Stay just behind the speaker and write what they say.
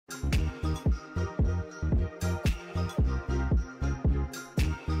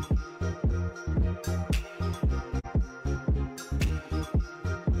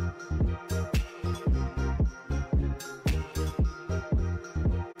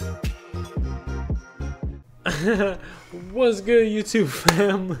What's good, YouTube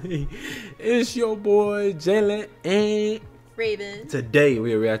family? It's your boy Jalen and Raven. Today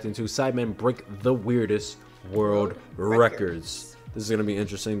we are reacting to Sidemen break the weirdest world records. This is gonna be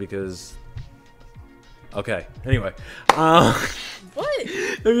interesting because, okay. Anyway, What?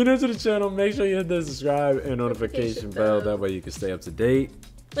 if you're new to the channel, make sure you hit the subscribe and notification bell. That way you can stay up to date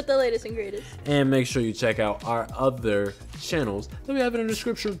with the latest and greatest. And make sure you check out our other channels that we have in the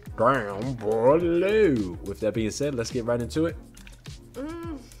description down below. With that being said, let's get right into it.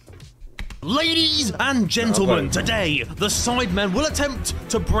 Ladies and gentlemen, today the Sidemen will attempt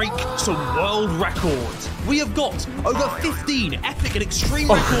to break some world records. We have got over 15 epic and extreme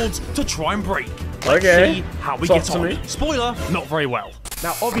records to try and break. Let's see how we get on. Spoiler, not very well.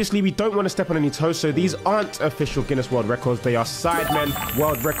 Now, obviously, we don't want to step on any toes, so these aren't official Guinness World Records. They are Sidemen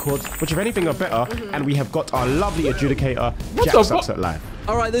World Records, which, if anything, are better. And we have got our lovely adjudicator, Jack Sucks at Life.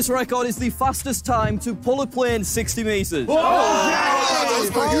 All right, this record is the fastest time to pull a plane 60 meters.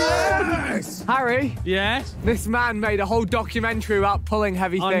 Yes! Harry? Yes? This man made a whole documentary about pulling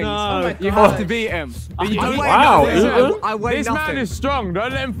heavy things. No. You have to beat him. Wow. I weigh This nothing. man is strong.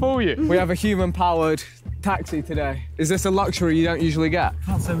 Don't let him fool you. We have a human-powered taxi today. Is this a luxury you don't usually get?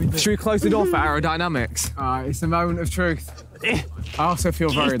 Should we close the door for aerodynamics? It's a moment of truth. I also feel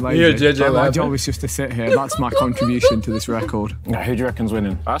very lazy. My job is just to sit here. That's my contribution to this record. Who do you reckon's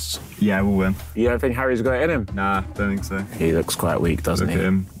winning? Us? Yeah, we'll win. You don't think Harry's got it in him? Nah, don't think so. He looks quite weak, doesn't Look at he?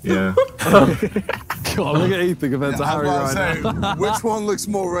 him. Yeah. God, look at Ethan compared to Harry right now. Which one looks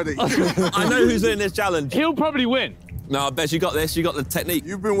more ready? I know who's winning this challenge. He'll probably win. No, I bet you got this. You got the technique.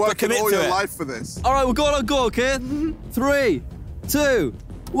 You've been working all your life for this. All right, we're going on go, okay? 3, 2,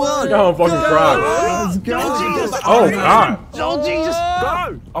 1. Don't fucking cry. Let's go. Oh God. Oh, Jesus.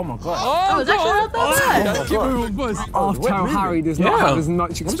 Go. Oh my God. Oh, it's actually not that bad. After how Harry does not have as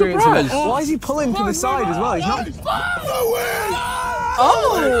much experience. Why is he pulling to the side as well? He's not.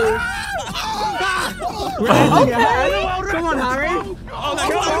 Oh. Come on, Harry.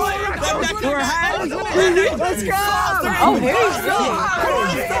 We're ahead. Let's go. Oh, Harry's good.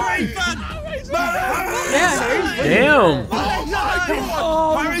 Yeah, Harry's good. Damn.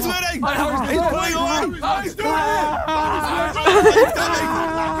 Harry's winning. He's pulling away. He's doing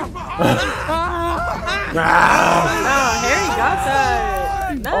Oh, Harry got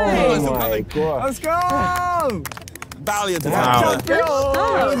that. Nice. Oh my God. Let's go. Valiant.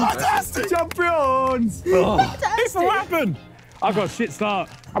 Fantastic. Champions. It's a weapon. I've got a shit start.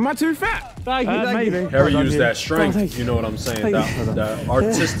 Am I too fat? Maybe. Harry used that strength. You know what I'm saying? That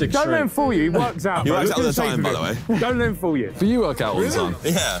artistic Don't let him strength. fool you. He works out. He works out all the time, by the way. Don't let him fool you. Do you work out all the time?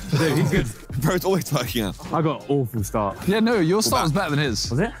 Yeah. Dude, he's good. Bro's always working out. I got an awful start. Yeah, no, your start was better than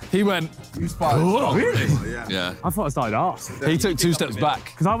his. Was it? He went, You started. Oh, really? Yeah. I thought I started arse. he took 2 steps back.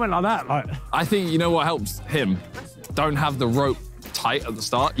 Because I went like that. Like, I think, you know what helps him? Don't have the rope tight at the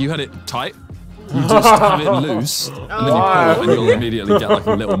start. You had it tight. You just have it loose, and then you pull it, and you'll immediately get like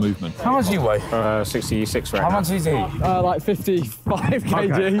a little movement. how much do you weigh? 66 right now. How much is he? Like 55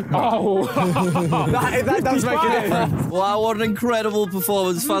 kg. Oh. That does make a difference. Wow, what an incredible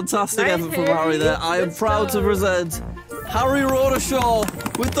performance. Fantastic effort from Harry there. I am proud to present Harry Rodershaw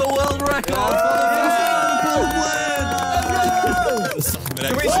with the world record for the first pull plane.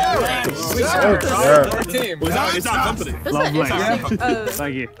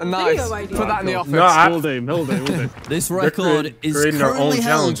 Thank you. Nice. Put that in the office. We'll do. This record is creating our own currently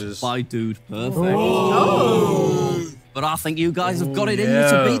held challenges. by Dude Perfect. Oh. But I think you guys have got it in you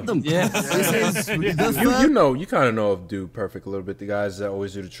to beat them. Yeah. This is You kind of know of Dude Perfect a little bit. The guys that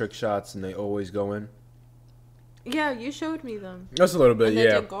always do the trick shots and they always go in. Yeah, you showed me them. Just a little bit, And they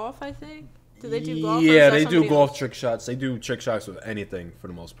yeah. do golf, I think. Do they do golf? Yeah, they do golf trick shots. They do trick shots with anything for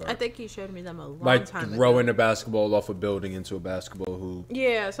the most part. I think you showed me them a long like time ago. throwing a basketball off a building into a basketball hoop.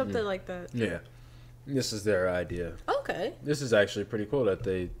 Yeah, something like that. Yeah. This is their idea. Okay. This is actually pretty cool that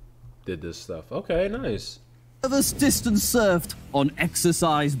they did this stuff. Okay, nice. furthest distance surfed on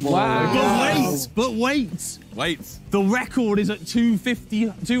exercise ball. Wow. But wait. The record is at 250.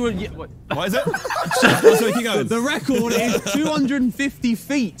 What is it? The record is 250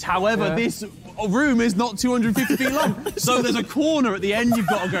 feet. However, this room is not 250 feet long. So there's a corner at the end you've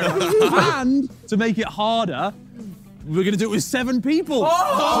got to go around. And to make it harder, We're gonna do it with 7 people. Wait.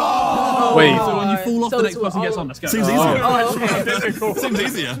 So when you fall off, the next person gets on. Let's go. Seems easier. Seems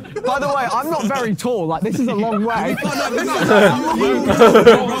easier. By the way, I'm not very tall. Like, this is a long way.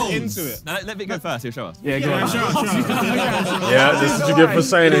 Into it. Now, let me go first. He'll show us. Yeah, go on. Yeah, this is what you get for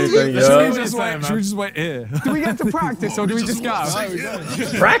saying anything, yeah. Should we just wait here? Do we get to practice or do we just go?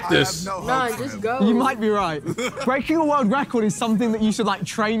 Practice? Nah, just go. You might be right. Breaking a world record is something that you should like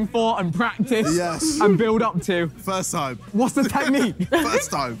train for and practice and build up to. First time. What's the technique?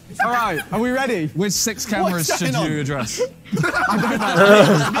 First time. All right, are we ready? Which 6 cameras should you address? I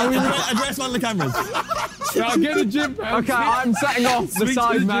don't know. Address one of the cameras. Get a gym. Okay, I'm setting off the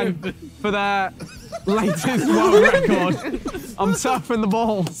Sidemen for their latest world record. I'm surfing the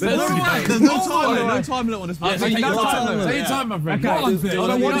ball. There's no time limit on this. Take your time, my friend. Okay.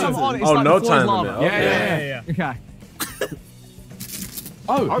 Once I'm on, it's like no the floor's time lava. limit. Yeah. Okay.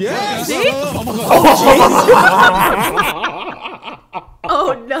 Oh, yeah. See?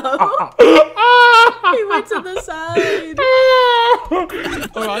 Oh no! He went to the side.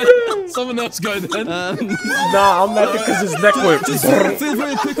 All right, someone else go then. Nah, I'm not because his neck went. Just feel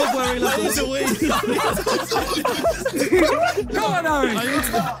free to pick up where he left it. Go on, Harry.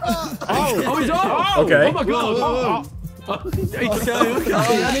 Oh, he's off. Okay. Oh my god. Okay.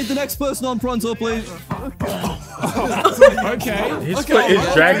 I need the next person on pronto, please. Okay. He's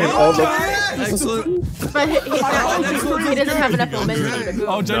dragging all the. Excellent. But he doesn't have enough momentum to go.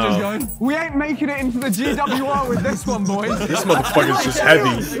 Oh, JJ's going. We ain't making it into the GWR with this one, boys. This motherfucker's just heavy.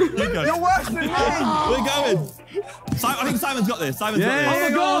 You're worse than me. We're going. I think Simon's got this. Simon's got this. Oh my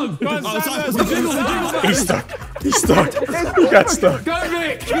god. Go on, Simon. He's stuck. He's stuck. He got stuck. Go,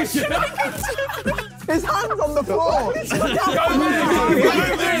 Vic. His hand's on the floor. He's so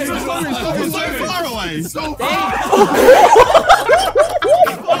far away. So far.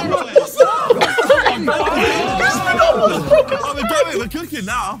 We're cooking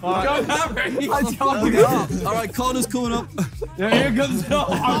now. Go, Harry. All right, corner's coming up. Yeah, here comes. Oh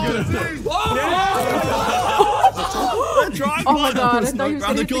my god, I thought he was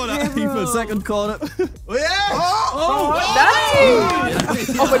Round the gonna corner. hit the camera. Second corner. Nice!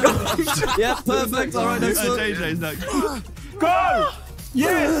 Oh my god. Yeah, perfect. All right, next one. JJ's next. Go!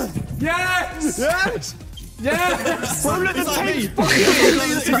 Yes! Yes! Yes! Yes! Follow the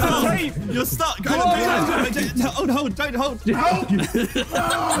tape. You're stuck. Hold. Don't hold. Oh,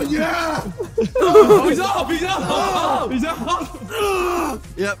 yeah! Oh, he's up! He's up! He's up!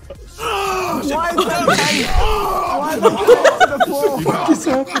 Yep. Why is that tape? Why is it to the floor?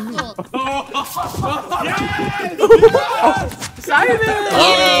 Simon!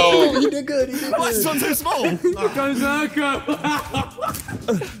 Oh, he did good. He did good. This one's too small. Go, Zerko!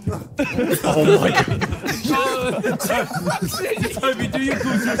 Oh my god. Toby, do your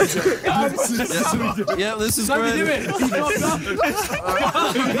good. Yeah, this is Toby, great. do it!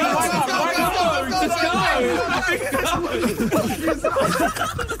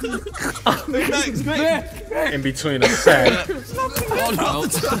 Next, quick. In between a sack. Oh no.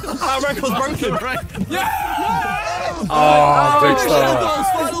 Our record's broken, right? Oh, big star.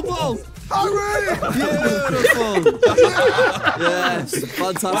 Final ball. Beautiful. Yes,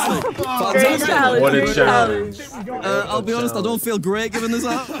 fantastic. What a challenge. I'll be honest, I don't feel great giving this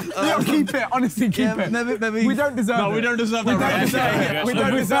out. Keep it, honestly, keep it. Maybe. We don't deserve it. No, we don't deserve that. We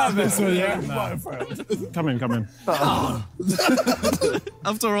don't deserve this one, yeah? Come in.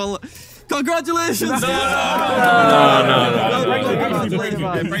 After all, congratulations! No.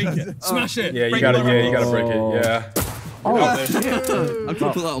 Break it. Smash it. Yeah, you gotta break it. Yeah. I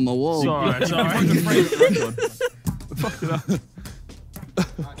could put that on my wall.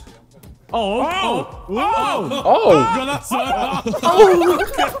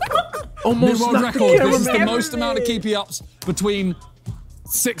 Almost World record. This is the most amount of keepy ups between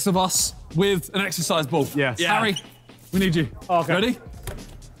 6 of us with an exercise ball. Yes. Yeah. Harry, we need you. Okay. Ready?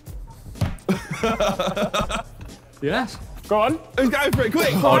 Yes. Go on. Who's going for it?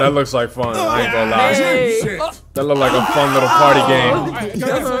 Quick! Oh, that looks like fun. I ain't gonna lie. Hey. That looked like a fun little party game.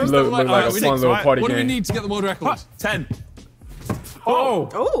 Look like a fun little party What do we game. need to get the world record? 10. Oh.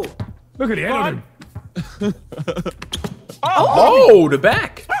 Look at the end of him. Oh, the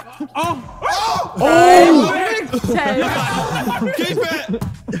back. Keep it!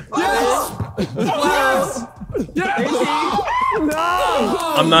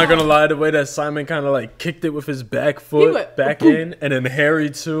 I'm not gonna lie, the way that Simon kind of like kicked it with his back foot back in, and then Harry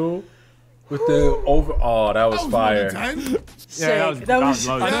too with the over. Oh, that was fire. Yeah, that was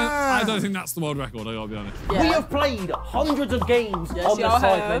I don't think that's the world record, I gotta be honest. We have played hundreds of games on the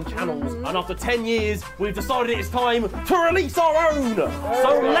Sidemen channels, and after 10 years, we've decided it's time to release our own.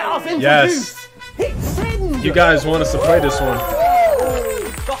 So let us introduce Hit Send! You guys want us to play this one?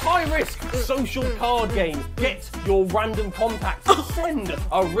 The high-risk social card game. Get your random contacts to send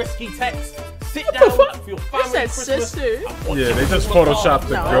a risky text. Sit down for your family Christmas. Yeah, they just photoshopped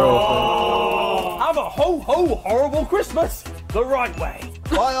the girl. Have a ho-ho horrible Christmas the right way.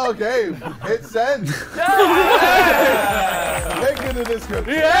 Buy our game. Hit send. Link in the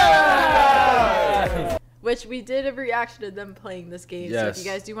description. Yeah! Which we did a reaction to them playing this game. Yes. So if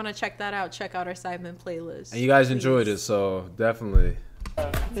you guys do want to check that out, check out our Sidemen playlist. And you guys enjoyed it, so definitely.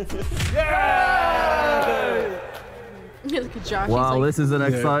 Yeah! Look at Josh. Wow, like, this is an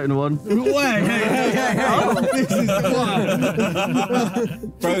exciting one. Hey. This is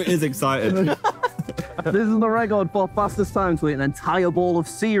Bro is excited. This is the record for fastest time to eat an entire bowl of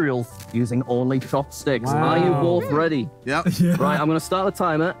cereal using only chopsticks. Wow. Are you both ready? Yep. Right, I'm going to start the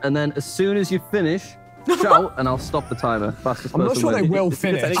timer, and then as soon as you finish, shout, and I'll stop the timer. Fastest I'm not person sure they wins. will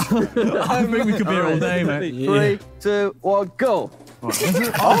finish. I don't think we could be here all day, mate. 3, 2, 1, go.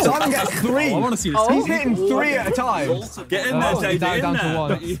 Simon gets 3. I want to see this. He's hitting 3 at a time. Get in there, JJ. Down to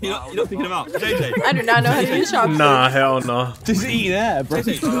 1. You're not picking him up. JJ. I do not know how to use chopsticks. Nah, hell no. Just eating air, bro.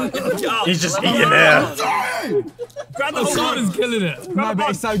 He's just eating air. Grab the Simon's killing it. No, but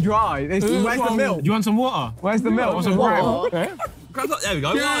it's so dry. Where's the milk? Do you want some water? Where's the milk? Some water. Okay. Grab that. There we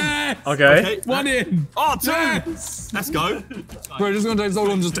go. Yes! Okay. 1 in. Oh, 2. Let's go. Bro, just gonna take so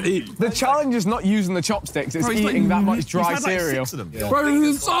long just to eat. The challenge is not using the chopsticks, it's Bro, he's eating like- that much he's dry had like cereal. 6 of them. Bro,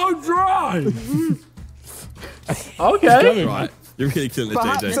 this is so dry. Okay. Right. You're really killing it,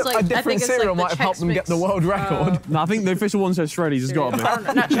 Perhaps JJ. It's like- a I think different it's cereal like the might have helped them get the Chex world record. No, I think the official one says Shreddies. It's got to be.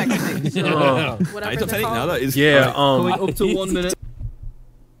 Not checking things. Whatever He's not they're taking now, called. that is. Yeah. Coming up to 1 minute.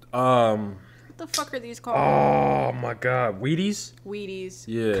 What the fuck are these called? Oh my God. Wheaties? Wheaties.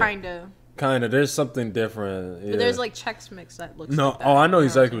 Yeah. Kinda. Kinda. There's something different. Yeah. But there's like Chex Mix that looks No. like that. Oh, I know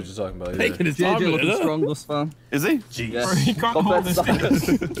exactly what you're talking about. Yeah. Taking his time JJ with looking it. strong thus far. Is he? Yes. He can't hold this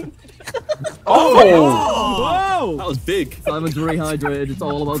thing. Oh! Whoa! That was big. Simon's rehydrated. It's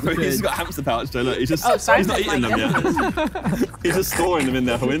all about the He's kid. got a hamster pouch, Joe. Look, he's just Oh, he's Simon's not eating like them yet. He's just storing them in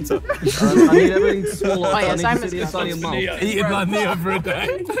there for winter. I need everything swallowed. Oh, yeah, I need to Simon's see the inside of your mouth. Eating like Neo for a day.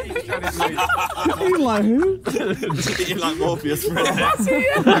 He's like, who? Just eating like Morpheus for a day.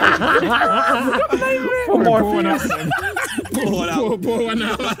 More Pour one out. Pour one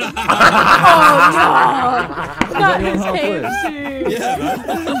out. Not his KFC. Yeah,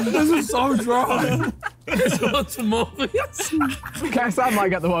 man. This is so dry. It's not tomorrow. Sam might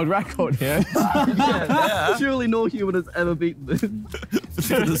get the world record here. Yeah. Surely no human has ever beaten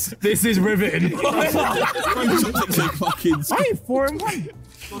this. This is riveting. Fucking. Hey, 4 and 1.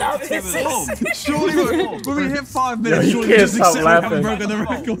 Surely When we hit 5 minutes, Yo, surely you can't just stop accept we haven't laughing. broken the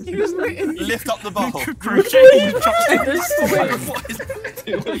record. lift up the bowl. What are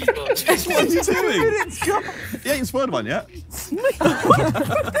you doing? He ain't spoiled one yet.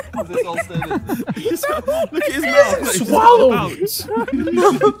 Look at his mouth. Swallow.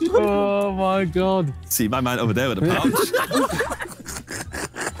 Oh my God. See my man over there with a pouch.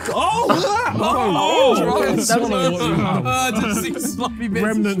 Just see sloppy bits.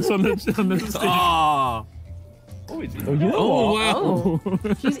 Remnants on the stick. Ah. Oh wow.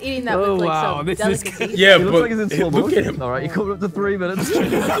 He's eating that with like some delicacy. Yeah, He looks but like he's in slow look at him. motion. All right, you're coming up to 3 minutes.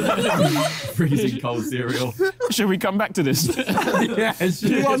 Freezing cold cereal. Should we come back to this? Yes.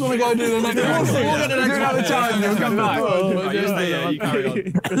 You guys want to go do the next one? We'll do another challenge and we'll come back. Yeah, you carry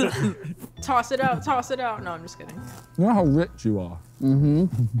on. Toss it out, toss it out. No, I'm just kidding. You know how rich you are? I'm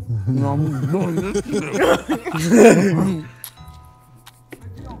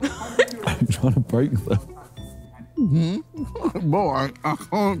trying to break them. Boy, I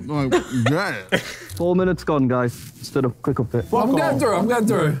can't like get it. 4 minutes gone, guys. Instead of quick update. I'm getting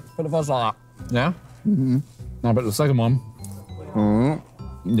through. For the first like that. Yeah? No, but the second one.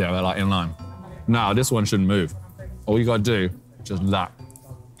 Yeah, they're like in line. Now, this one shouldn't move. All you gotta do, just that.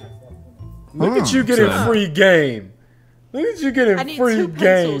 Look at you getting free game. Look at you I getting need free 2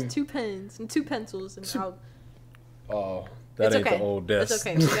 pencils, game. 2 pens, and 2 pencils, and I'll... Oh, that It's ain't okay. the old desk. It's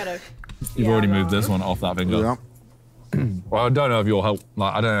okay. We gotta. You've already moved this one off that finger. Yeah. Well, I don't know if you'll help.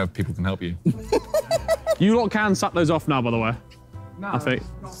 Like, I don't know if people can help you. You lot can suck those off now, by the way. No. I think.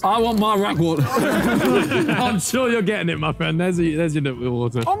 I want my record. I'm sure you're getting it, my friend. There's your nip with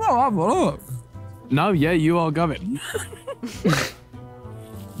water. Oh no, I've look. No, yeah, you are going.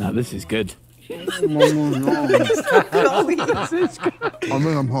 No, this is good. I think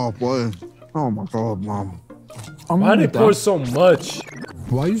I'm halfway. Oh my God, Mom. Why did they pour so much?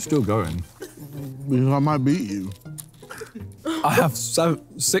 Why are you still going? Because I might beat you. I have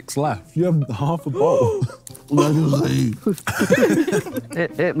 6 left. You have half a bowl.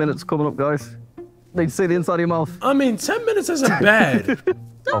 8 minutes coming up, guys. Need to see the inside of your mouth. I mean, 10 minutes isn't bad.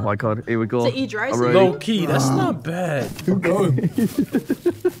 Oh my god, here we go. To eat rice? Low key, that's not bad.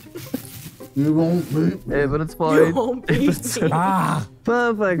 You won't beat me. Yeah, but it's fine. You won't beat me.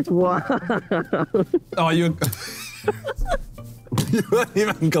 Perfect. Wow. Oh, you weren't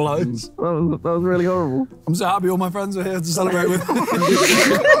even close. That was really horrible. I'm so happy all my friends are here to celebrate with me.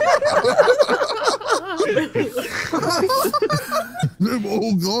 They're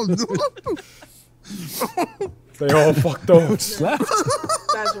all gone. They all fucked up. That's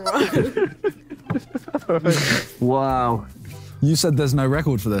right. Wow. You said there's no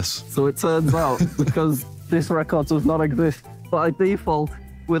record for this. So it turns out, because this record does not exist by default,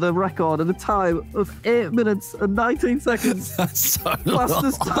 with a record at a time of 8 minutes and 19 seconds. That's so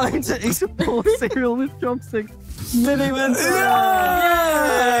fastest time to eat a bowl of cereal with chopsticks. Mini mints. Oh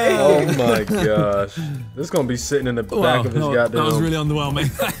my gosh. This is gonna be sitting in the back of his goddamn. That was really underwhelming.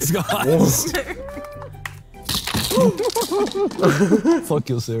 Thanks, guys. Fuck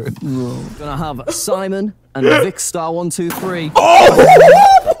your cereal. Gonna have Simon and Vic Star 123.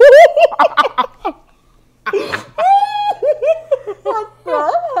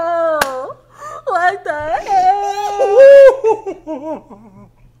 What the hell?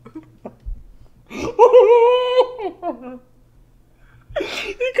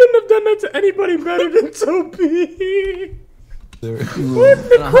 He couldn't have done that to anybody better than Toby.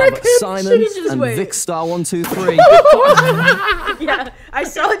 Gonna have Simon and Vic Star 123. Yeah, I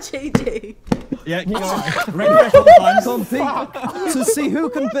saw JJ. Yeah, compete to see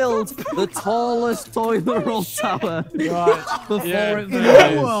who can build the tallest toilet roll tower before it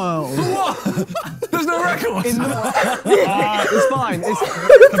There's no record. It's fine.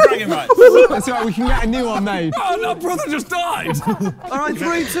 It's right. We can get a new one made. Oh, no, brother just died. All right,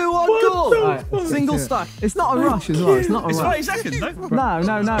 3, 2, 1, go. Right. Single stack. It's not a rush as well. It's not a rush. 20 seconds, no?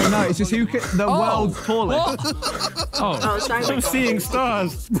 No. It's just who can, the world's tallest. Oh, Simon. Seeing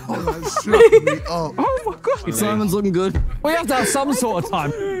stars. Oh my god. Simon's looking good. We have to have some sort of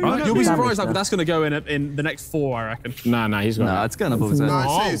time. Right? You'll be surprised like, that's going to go in the next 4, I reckon. Nah, he's got Nah, it's going above his head. No,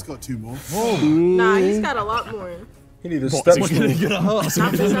 I say he's got 2 more. Nah, he's got a lot more. He need a step stool.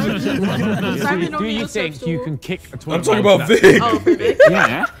 Do you think you can kick a toilet? I'm talking about Vic. Oh, for Vic?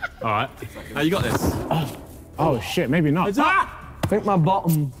 Yeah. All right. You got this. Oh shit, maybe not. I think my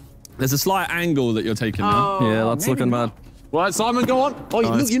bottom. There's a slight angle that you're taking now. Yeah, that's looking bad. Right, Simon, go on. Oh,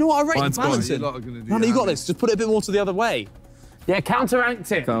 you know what I reckon? Balance it. No, you got this. Just put it a bit more to the other way. Yeah,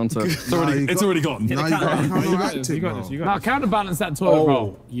 counteract it. Counter. It's already gone. Now you got to You got this. Now counterbalance that toilet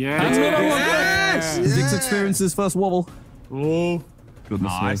roll. Yes. Vic's experienced first wobble. Oh.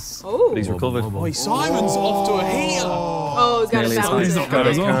 Goodness me. Oh. He's recovered. Simon's off to a heater. Oh, he's got to balance it. Got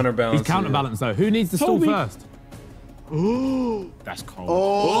his counterbalance. He's counterbalanced though. Who needs to stall first? That's cold.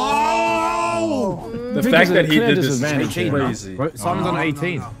 Oh! The fact that he did this is crazy. Simon's on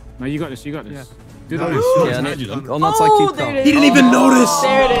 18. No, you got this. You got this. Do that. Yeah, on that side, keep there calm. it is. He didn't even notice.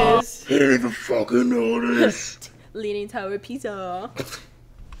 There it is. He didn't even fucking notice. Leaning Tower Pizza.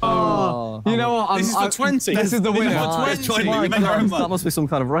 Oh. You know what? This is for 20. This is the winner. That must be some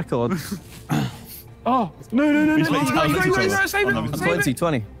kind of record. Oh. No. 20.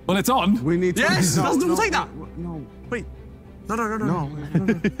 Well, it's on. We need to. Yes, No, take that. No. Wait. No.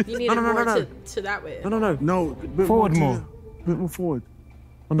 You need it more to that way. No. Bit Forward more. Bit more forward.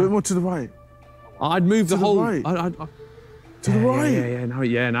 A bit more to the right. I'd move the whole. right. To the right.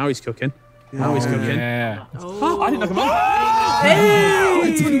 Yeah. Now he's cooking. Now he's cooking. Yeah. Oh, I didn't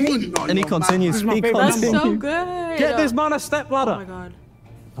know. And he continues. That's so good. Get this man a step Oh ladder. my god.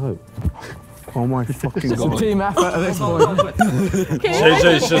 Oh my fucking It's a god. team effort at this point.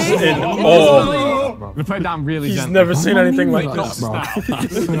 JJ's just in awe. We put it down really He's gently. never seen anything like this.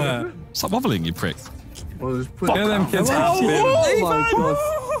 Stop wobbling, you prick. Well, just put Get them kids. Oh my god.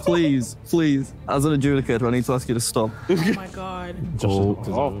 Please. As an adjudicator, I need to ask you to stop. Oh my god.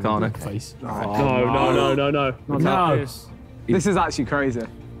 Can't I? No. This is actually crazy.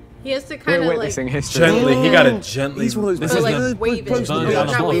 He has to kind We're of like. witnessing history. Gently, he got it gently. He's one of those. Or like wave it. Not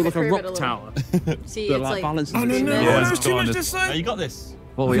wave it, like a curve it rock a little. tower. See, it's like. balance. No. You got this.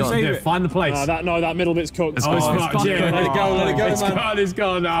 What we on? Yeah, find the place. That middle bit's cooked. It's gone. Yeah, let it go, man. It's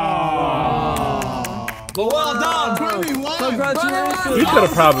gone. Well, well done. Congratulations. He could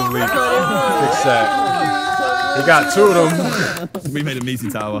have probably fixed that. He got 2 of them. We made a meaty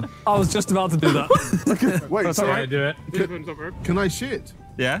tower. I was just about to do that. Wait, Sorry, do it. can I shit?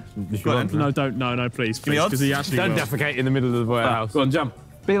 Yeah? Go on. No, don't. No, please. Because he actually Don't will. defecate in the middle of the warehouse. Go on, jump.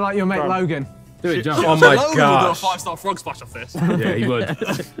 Be like your mate Logan. Do it, jump. Oh my Logan gosh. would do a 5-star frog splash off this. Yeah, he would.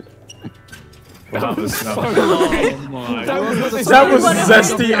 That was Oh my.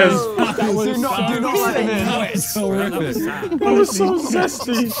 zesty as Do not let him in. That was so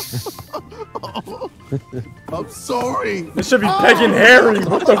zesty. I'm sorry. This should be pegging Harry.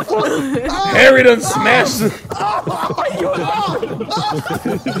 What the fuck? Harry done smashed it.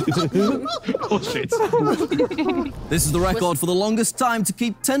 Oh shit. This is the record for the longest time to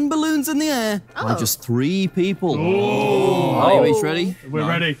keep 10 balloons in the air by just 3 people. Are you each ready? We're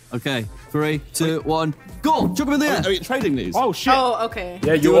ready. Okay, 3, 2, 1, go! Chuck them in the air. Are we trading these? Oh shit. Oh, okay.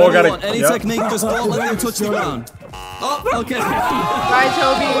 Yeah, you all gotta. Any technique, just don't let them touch the ground. Oh, okay. Bye,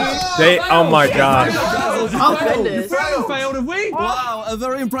 Toby. Oh my god. Oh, goodness. Failed, have we? Wow, a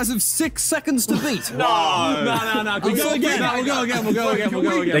very impressive 6 seconds to beat. No. We'll go again. We'll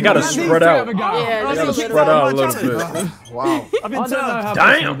go again. They gotta spread out. Yeah, They gotta spread out a little bit. Wow. I've been told.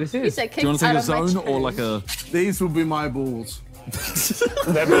 Damn. This He is. said, Do you want to take a zone or like a... These will be my balls.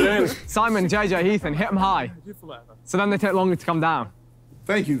 Simon, JJ, Ethan, hit them high. So then they take longer to come down.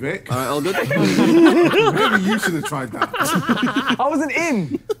 Thank you, Vic. All right, all good? Maybe you should have tried that. I wasn't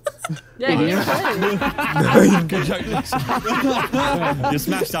in. Yeah, he was playing. Good joke. You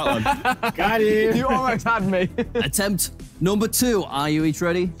smashed that one. Got him. You almost had me. Attempt number 2. Are you each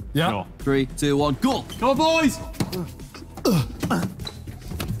ready? Yeah. 3, 2, 1, go! Come on, boys. What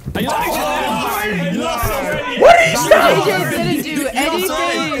are you JJ didn't do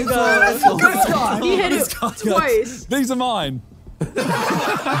anything. He hit it twice. These are mine.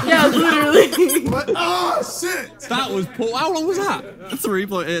 Yeah, literally. Oh, shit. That was poor. How long was that?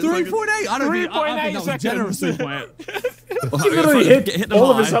 3.8. 3.8. I don't think that was generous. He literally hit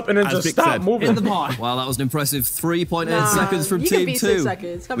all of us up and then just stopped moving. Hit them high. Wow, that was an impressive 3.8 seconds from you can Team beat 2. 6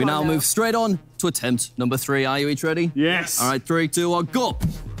 seconds. Come We on now move straight on to attempt number 3. Are you each ready? Yes. All right, 3, 2, 1, go!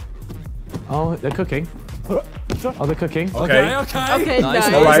 Oh, they're cooking. Oh, they're cooking. Okay. Okay, Nice,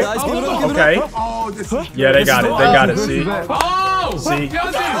 nice. All right. nice, give it up, give it Okay. up. Oh, this is... Yeah, they got it. They got it. See. Oh! See.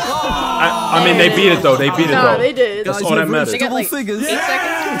 I mean, they beat it though. They beat it No, though. they did. That's Guys, all that you've matters. reached double like figures. 8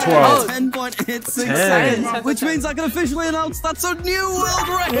 seconds. 12. 10.86 10. seconds, 10. which means I can officially announce that's a new world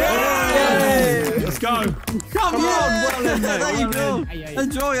record. Yay. Let's go. Come on, well in there. There you go.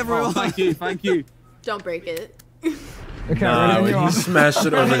 Enjoy, everyone. Thank you. Don't break it. Okay, Nah, ready? he smashed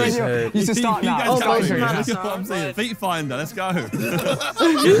it over his head. You should start now. Oh, Look gosh, at what I'm saying. Feet finder. Let's go.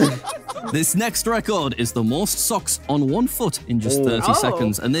 This next record is the most socks on 1 foot in just 30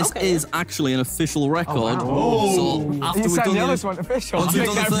 seconds, and this is actually an official record. So after we've done once we've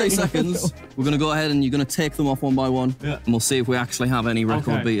done the 30 seconds, we're going to go ahead and you're going to take them off one by one, and we'll see if we actually have any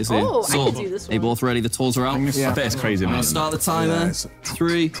record beaters here. Oh, I So, can do this are you one. both ready? The toes are out. I bet it's crazy, man. I'll start the timer.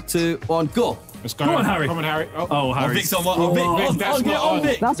 3, 2, 1, go. Let's go. Come on, Harry. Come on, Harry. Oh, Harry. Vic's on one. Vic, get on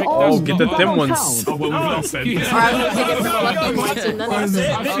Vic. That's Oh, get the thin ones. Oh, well, we've lost then. Alright, I'm gonna take it from fluffy once and then that's it.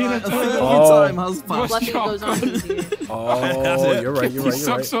 A third time has passed. Fluffy goes on easier. Oh, you're right. You're right.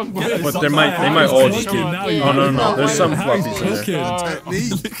 Sucks on both. But they might all just get. Oh no. There's some fluffies in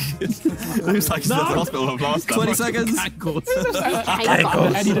there. Looks like he's at the hospital of last time. 20 seconds.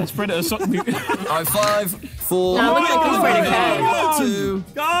 Eddie the Spreader. Alright, 5, 4, Now look at the Spreader cat. 2,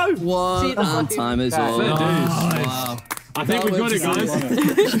 Go. 1, See the and fluffy. time is up. Wow. I think we've got it,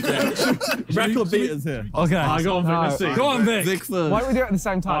 guys. Record beaters here. Okay. I got on Vic. Let's see. Go on, Vic. Vic first. Why don't we do it at the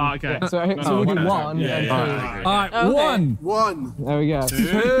same time? Oh, okay. Yeah. So we'll do 1. Yeah. All right, Okay. 1, 1, There we go.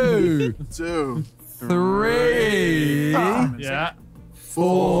 2, 2, 3, Yeah.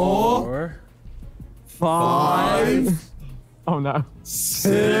 4, 5, Oh no.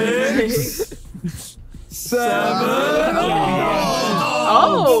 6, 7.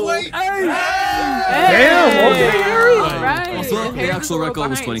 Oh! Damn. Okay. Right. I thought the actual record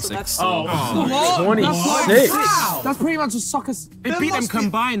was 26. Oh. 26. That's pretty much a soccer's. They beat them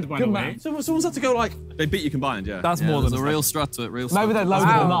combined, by the way. Someone's had to go like, they beat you combined, yeah. That's Yeah, more there's than a real strat to it, real Maybe strat. they loaded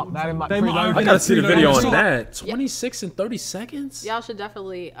them up. They didn't like preload. I gotta see the video on Yeah. that. 26 in 30 seconds. Y'all should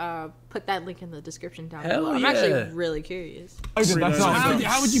definitely put that link in the description down Hell below. I'm yeah. actually really curious. That's not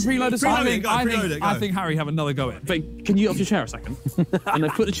How would you preload a song? I think Harry have another go at it. Vic, can you get off your chair a second? And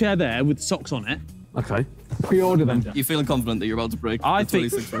then put the chair there with socks on it. Okay. pre-order them. You feeling confident that you're about to break? I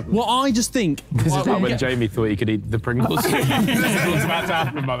think. Well, I just think. This is like when Jamie thought he could eat the Pringles. This is what's about to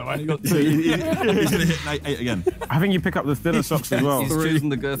happen, by the way. He's going to hit 8 again. I think you pick up the thinner socks as well. He's choosing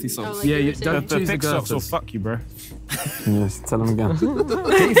the girthy socks. Oh, like Yeah, you the said. thick socks will fuck you, bro. Yes, tell him again. I'm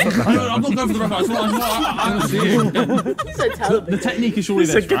not going for the record. I'm seeing. He said television. The technique is surely He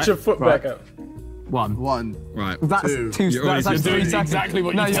this, said, get right? your foot back up. One. Right. That's Two. two. You're That's already like 3 doing seconds. exactly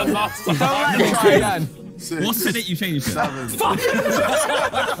what you've done last time. Don't let me try again. 6. What's the technique you changed it? 7.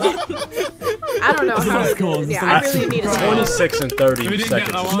 I don't know how it is. Yeah, I really need a 26 and 30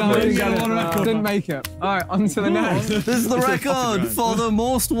 seconds. No, didn't make it. All right, on to the next. This is the record for the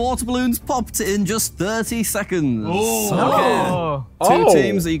most water balloons popped in just 30 seconds. Oh. Okay. Two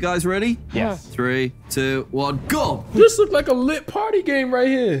teams. Are you guys ready? Yes. 3, 2, 1, go. This looks like a lit party game right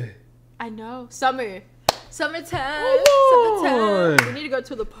here. I know. Summertime. Come on. We need to go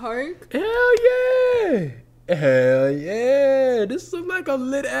to the park. Hell yeah. Hell yeah. This looks like a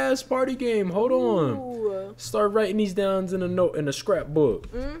lit ass party game. Hold on. Ooh. Start writing these down in a note in a scrapbook.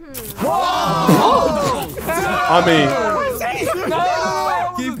 I mean,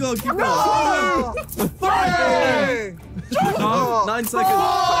 keep going, keep going. 9 seconds.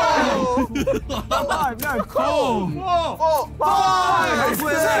 5, no, 4, 5.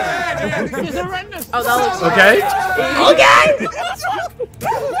 It's horrendous. Oh, that looks okay.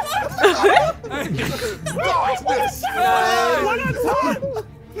 One at a time,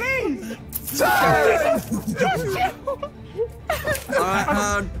 please.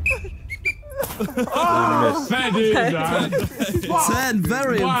 Alright, 10,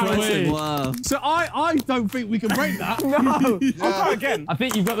 very impressive. Wow. So I don't think we can break that. No. I'll try again. I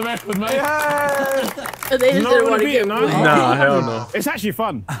think you've got the record, mate. They just didn't want to get Nah, hell no. It's actually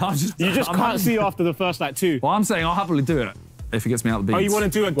fun. You just can't see after the first like 2. Well, I'm saying I'll happily do it if it gets me out of the beats. Oh, you want to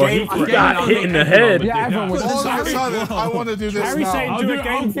do a game? He got hit in the head. Yeah, everyone was. I want to do this Harry's saying do a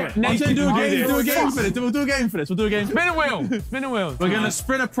game for it. I'm saying do a game for this. We'll do a game for this. We'll do a game. Spin a wheel. Spin a wheel. We're going to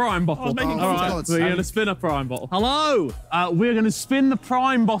spin a prime bottle. All right, we're going to spin a prime bottle. Hello. We're going to spin the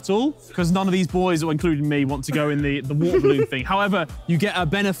prime bottle because none of these boys, including me, want to go in the water balloon thing. However, you get a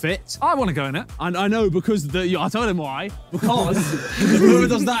benefit. I want to go in it. I know because I told him why. Because whoever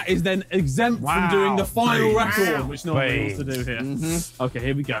does that is then exempt from doing the final record, which no one wants to do here. Okay,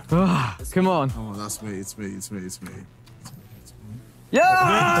 here we go. Come on. Oh, that's me. It's me.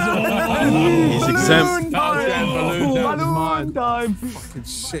 Yeah! He's exempt. Balloon time. Fucking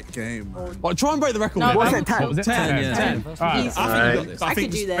shit game, man. Well, try and break the record. No, What's it, 10? What was it? 10, yeah. 10. All right. Easy. I think you got this. I could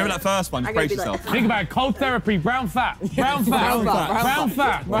do that. Remember that first one? Just brace yourself. Think about it. Cold therapy, brown fat. Brown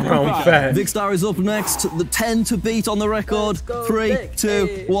fat. Big Star is up next. The 10 to beat on the record. 3,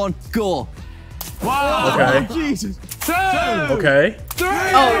 2, 1, go. Wow. Okay. Jesus. 2. Okay. 3.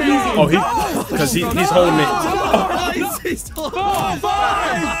 Oh, because he's holding it. 4,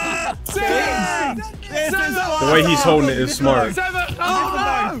 5, 6, 7. The way he's holding it is smart. 7. Oh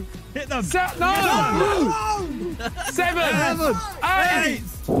no! Hit them. 7. No. 7. 8.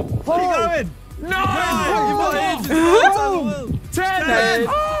 Keep going. 9. 10.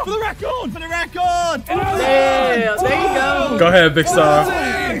 For the record. There you go. Go ahead, Big Star.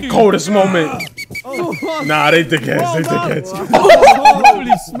 Coldest moment. Nah, they dickheads.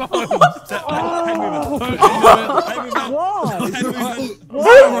 Holy smokes.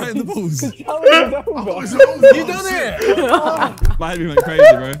 Right in the balls. You done it. My head went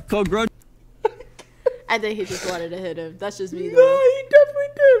crazy, bro. Congrats. I think he just wanted to hit him. That's just me, Nah, though. he definitely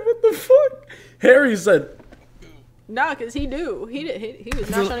did. What the fuck? Harry said. Nah, because he knew. He was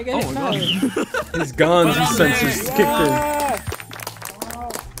not trying to get hit. His guns, his senses kicked in.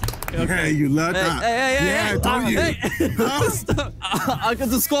 Okay, you learned that. Hey. Yeah, don't you? I can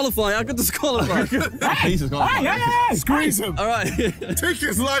disqualify. Squeeze him. All right. Take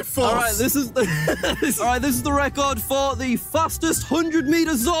his life force. All right, this is the record for the fastest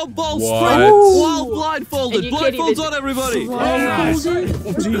 100-meter zorb ball sprint while blindfolded. Blindfolds on, everybody.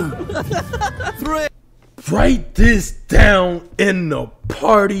 3. Write this down in the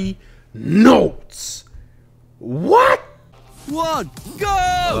party notes. What? 1, go!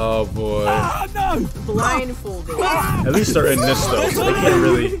 Oh boy. Blindfolded. At least they're in this though, so they can't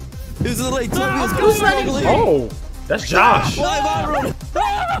really. Who's the late Toby? Oh, that's Josh. I'm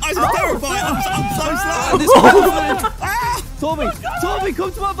terrified. I'm so slow. Toby,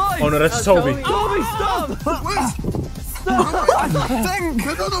 come to my body. Oh no, that's Toby. Toby, stop! I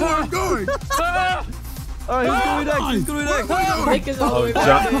don't know where I'm going. All right, who's going next? Nick is all the way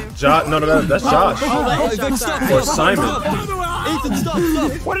back. No, that's Josh. Or Simon. Ethan, stop.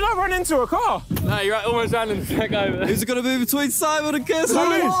 What did I run into? A car? No, you're almost down in the back over. Who's it going to be between Simon and Kiss? Who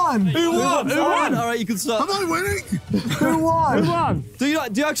won? All right, you can stop. Am I winning? Who won? Do you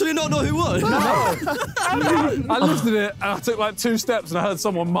actually not know who won? I looked at it and I took like 2 steps and I heard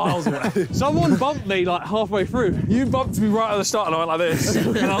someone miles away. Someone bumped me like halfway through. You bumped me right at the start and I went like this.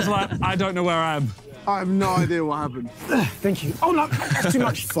 And I was like, I don't know where I am. I have no idea what happened. Thank you. Oh no, that's too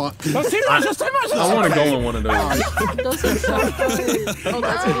much. Fuck. That's too much. That's too much. I want to go in one of those.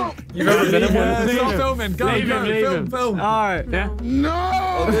 You've ever been in one? Stop filming. Go, film. All right. Yeah.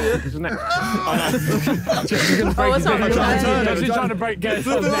 No. What's up? She's trying to break Gary's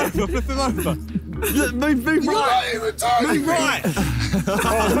neck. Flip him over. Move right. Move right.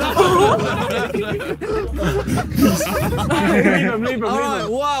 Leave him. All right,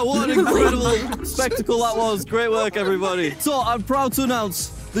 wow, what an incredible spectacle that was. Great work, everybody. So I'm proud to announce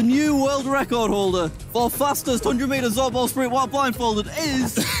the new world record holder for fastest 100 meter softball sprint while blindfolded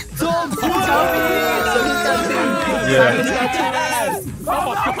is Tom.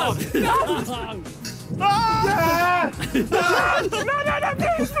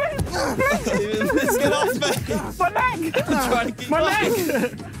 Please, get off me. My leg!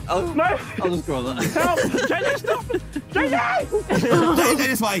 I'll just grow that. Help! JJ, stop! JJ! JJ,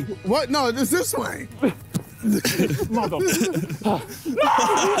 this way. What? No, it's this way.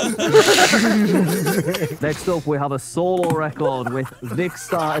 Next up, we have a solo record with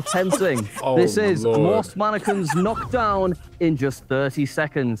Vicstar attempting. Oh, this is Lord. most mannequins knocked down in just 30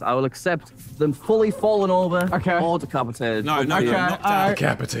 seconds. I will accept them fully fallen over or decapitated. No, knocked out.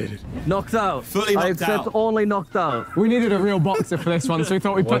 Decapitated. Knocked out. Fully I knocked accept out. only knocked out. We needed a real boxer for this one, so we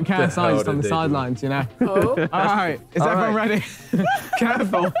thought we'd put What the hell KSIs on did the they sidelines, you know? Oh. All right, is All everyone right. ready?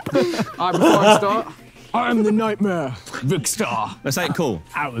 Careful. All right, before I start, I am the nightmare, Vicstar. Let's say it cool.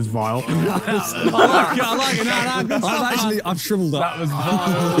 That was vile. I like it. I've shriveled up. That was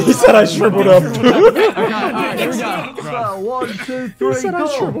vile. He said I shriveled up. Okay, all right, here we go. So, 1, 2, 3, said I go!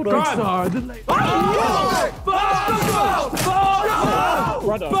 shriveled up.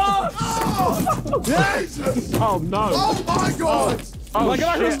 Oh no! Oh my god! Oh,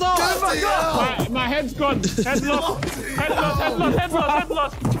 Get shit. the hell! My head's gone. Head lost. Head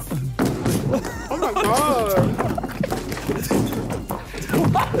lost. Oh my god!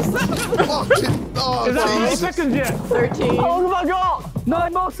 Oh, Is that 8 seconds yet? 13. Oh my god!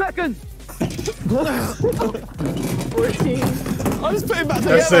 9 more seconds! 14. I'm just putting back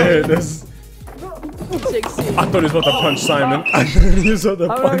That's together. it. That's... 16. I thought he was about to punch Simon. I thought he was about to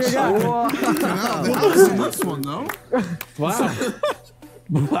punch Simon. This one though. Wow.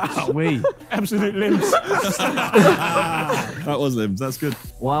 Wow, Absolute limbs. That was limbs. That's good.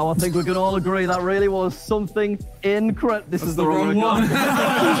 Wow, I think we can all agree that really was something incredible. This is the wrong one.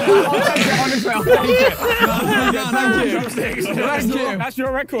 Honestly, I'll take it. Thank you. That's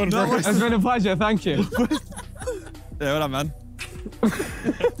your record, bro. It's been a pleasure. Thank you. Yeah, well done, man.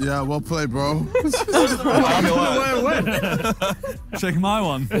 Yeah, well played, bro. Shake my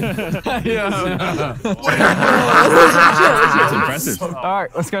one. Yeah. That's impressive. All right,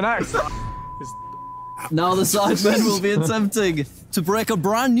 let's go next. Now the Sidemen will be attempting to break a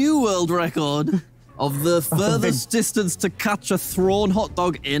brand new world record of the furthest distance to catch a thrown hot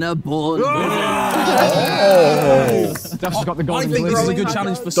dog in a bun. Josh has got the I golden think this is a glizzy. good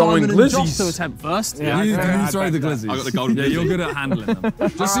challenge for Throwing Simon and Josh glizzies. to attempt first. Yeah, you I throw the bet. glizzies. I got the golden Yeah, glizzy. you're good at handling them.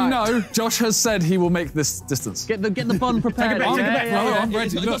 Just so you know, Josh has said he will make this distance. Get the bun prepared. I'm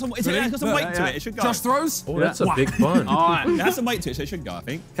ready. It's got some weight to it. It should go. Josh throws. Oh, that's a big bun. It has some weight to it, so it should go, I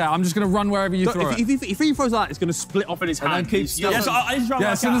think. Okay, I'm just going to run wherever you throw it. If he throws that, it's going to split off in his hand. keep Yeah, so I just run Yeah,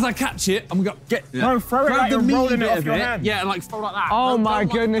 like as soon that. as I catch it, I'm going to get... No, throw it like you're rolling it off your hand. Yeah, like throw like that. Oh my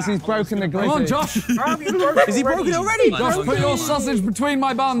goodness, he's broken the glizzy. Come on, Josh. Is he broken already? Josh, put your sausage between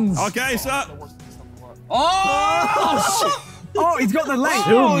my buns. Okay, sir. Oh, shit. Oh, he's got the leg.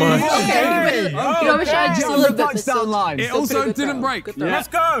 Too much. Okay. You know, I tried just a little bit. Touchdown line. It also didn't break. Let's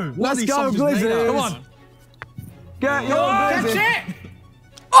go. Let's go, Glizzy. Come on. Get your glizzy.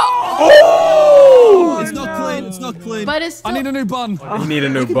 Oh! It's not clean. It's not clean. But it's still... I need a new bun. You need a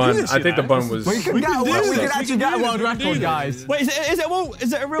new bun. I think the bun was... We can actually get a world record, guys. Wait, is it a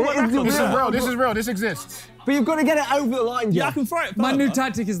real record? This is real. This is real. This exists. But you've got to get it over the line, Yeah, I Josh. can throw it. My new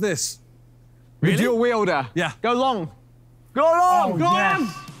tactic is this. With your wielder. Yeah. Go long. Go long. Go on.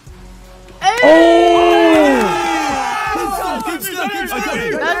 That's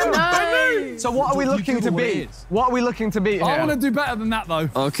nice. So what are we looking to beat? What are we looking to beat here? I want to do better than that, though.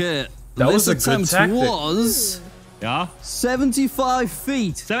 Okay. That was a this good attempt tactic. was Yeah. 75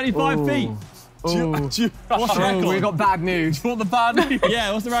 feet. 75 feet. What's the record? We got bad news. Want the bad news?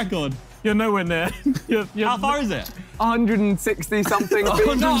 Yeah, what's the record? You're nowhere near. How far is it? 160 something.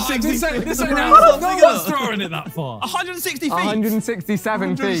 160 This ain't feet. no one's throwing it that far. 160 feet.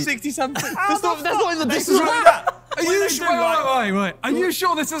 167 feet. 167 feet. That's not even the This is Are you sure? Wait. Are you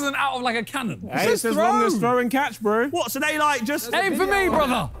sure this isn't out of like a cannon? Hey, it's as long as throw and catch, bro. What? So they like just. Aim for me,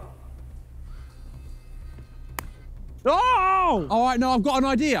 brother. Oh! Oh! All right, no, I've got an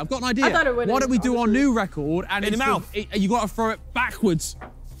idea. I thought it went. Why don't we do our new record and in the mouth? You got to throw it backwards.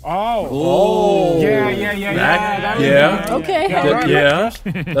 Oh. Yeah. Okay. Yeah.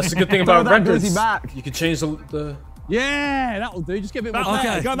 That's the good thing about records. You can change the. Yeah, that'll do. Just get a bit more.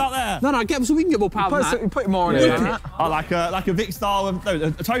 Okay, go about there. No, get so we can get more power than that. Put more on it. Oh, like a Vic style,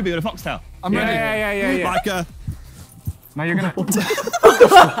 a Toby with a foxtail. I'm ready. Yeah. Like a. Now you're gonna.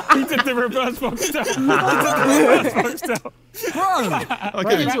 He did the reverse foxtail.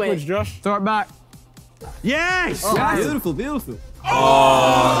 Okay, backwards, Josh. Throw it back. Yes! Oh, beautiful.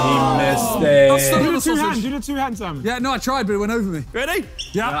 Oh, he missed it. Do the two hands, Sam. Yeah, no, I tried, but it went over me. Ready?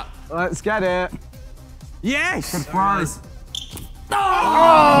 Yeah. Let's get it. Yes! Surprise. He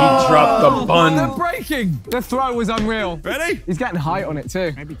dropped the bun. They're breaking. The throw was unreal. Ready? He's getting height on it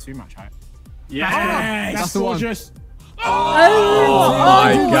too. Maybe too much height. Yes! That's the one. Oh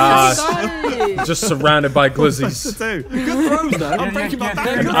my gosh. Just surrounded by glizzies. Good throws though. I'm breaking my back.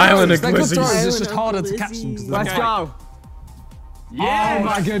 An island of glizzies. It's just harder to catch them. Let's go. Yes! Oh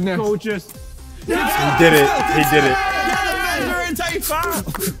my goodness. Gorgeous. He did it. He did it.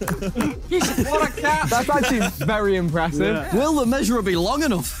 What a cat. That's actually very impressive. Yeah. Will the measurer be long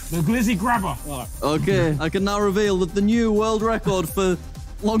enough? The glizzy grabber. Okay, I can now reveal that the new world record for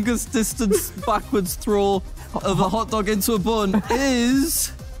longest distance backwards throw of a hot dog into a bun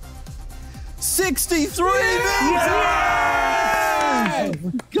is 63 meters!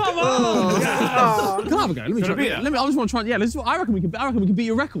 Come on! Can I have a go? Let me try. I just want to try. Yeah, I reckon we can beat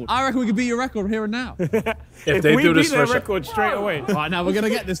your record. I reckon we can beat your record here and now. if they do this first record straight away. All right, now we're gonna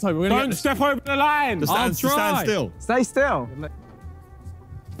get this time. Don't step over the line. Stand still. Stay still.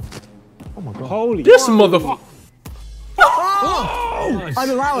 Oh my god! Holy! This motherfucker! I'd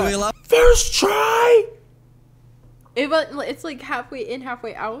allow it. First try. It's like halfway in,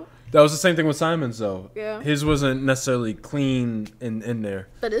 halfway out. That was the same thing with Simon's though. Yeah. His wasn't necessarily clean in there.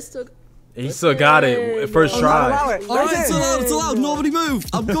 But it's still. He still got it first try. All right, it's allowed. Nobody move.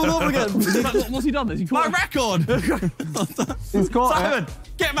 I'm going over again. What's he done? My record. He's caught Simon,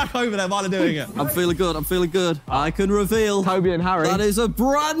 get back over there while they're doing it. I'm feeling good. I can reveal Toby and Harry. that is a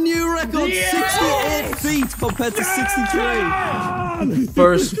brand new record, 68 feet compared to 63.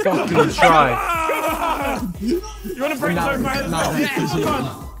 First fucking try. You want to bring this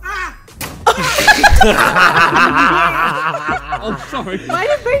over? Oh, sorry.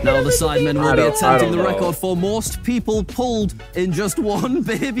 Now the Sidemen will be attempting the record for most people pulled in just one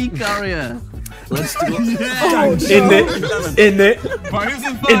baby carrier. Let's do it. In it. Right, who's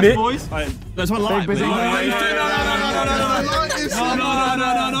in first, boys? There's one light.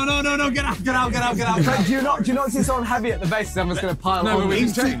 No, get out. Do you not see someone heavy at the base? Everyone's going to pile on.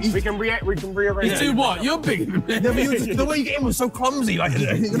 We can rearrange. You do what? You're big. The way you get in was so clumsy. Like,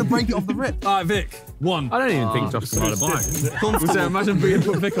 you're going to break it off the rip. All right, Vic. One. I don't even think Josh can ride a bike. Imagine being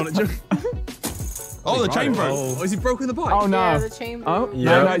put Vic on it. Oh, the chain broke. Oh, is he broken the bike? Oh no. Yeah, the chain broke. Oh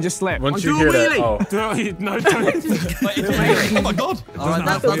no, it just slipped. Once you hear that, No, Oh my god. All right,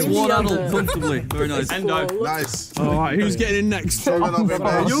 that's one adult comfortably. Very nice. Endo. Nice. All right, who's getting in next? You're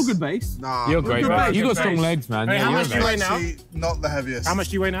You're good base. Nah. You're great. You got strong legs, man. Hey, Yeah, how much you're do you great. weigh now? Not the heaviest. How much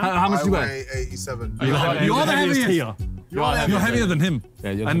do you weigh now? How much do you I weigh? weigh 87. You're the heaviest here. You're heavier than him.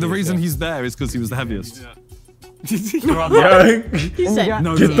 And the reason he's there is because he was the heaviest. He said, get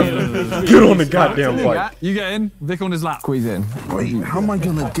on the goddamn bike. You get in, Vic on his lap. Squeeze in. Wait, how am I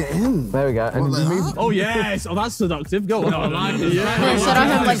gonna get in? There we go. And just move. Oh, yes. Oh, that's seductive. Go on. and then sit on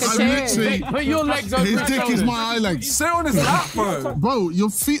him like a chair. Put your legs over His dick is my eye legs. Sit on his lap, bro. Bro,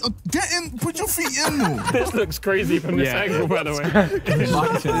 your feet are... Get in. Put your feet in, though. This looks crazy from this angle, by the way.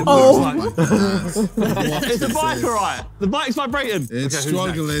 Is the bike alright? The bike's vibrating. It's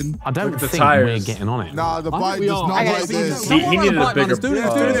struggling. I don't think tires. we're getting on it. Nah, the bike does not like this. He needed a bigger. Do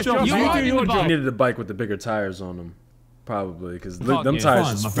this job. He needed a bike with the bigger tires on them, probably, because them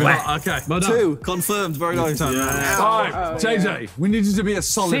tires is flat. Okay. Two, confirmed. Very nice. All right, JJ, we need you to be a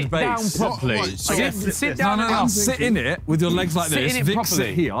solid base. properly. Sit down. No. Sit in it with your legs like this. Vic,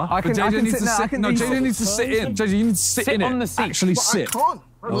 sit here. JJ needs to sit. No, JJ needs to sit in. JJ, you need to sit in it. On the seat. Actually sit. I can't.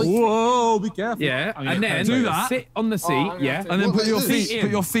 Whoa, be careful. Yeah, and then do that. Sit on the seat, yeah. And then put your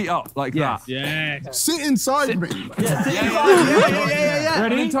feet up like that. Yeah. Sit inside me. Yeah.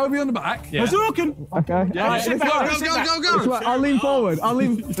 Ready? Toby on the back. Yeah. Okay. Yeah. Go. I'll lean forward. Oh,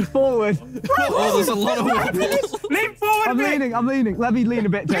 there's a lot of wobbles. Lean forward. I'm leaning. Let me lean a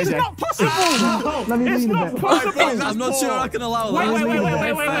bit, JJ. It's not possible. Let me lean a bit. I'm not sure I can allow that.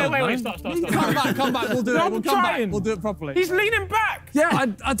 Wait. Wait, stop. Come back. We'll do it. We'll come back. We'll do it properly. He's leaning back. Yeah,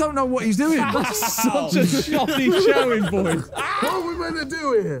 I don't know what he's doing. That's such a shoddy showing, boys. What are we meant to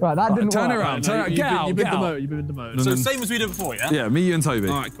do here? Right, that didn't Turn work. around. Turn around. Get out. You bid the motor. No, So no. same as we did before, yeah? Yeah, me, you, and Toby.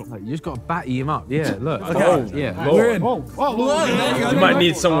 All right, cool. You just got to batty him up. Yeah, look. Oh, yeah. Lord. We're in. Whoa. You might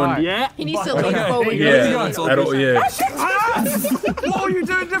need someone. Yeah. He needs to lean forward. Yeah. What are you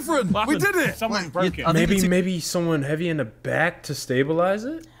doing different? We did it. Someone broke it. Maybe someone heavy in the back to stabilize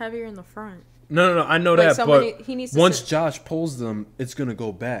it. Heavier in the front. No, I know Like that, somebody- but he needs to once sit- Josh pulls them, it's gonna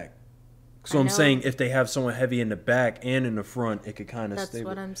go back. So I'm know. saying if they have someone heavy in the back and in the front, it could kind of That's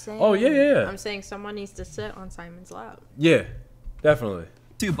stabilize. what I'm saying. Oh yeah. I'm saying someone needs to sit on Simon's lap. Yeah, definitely.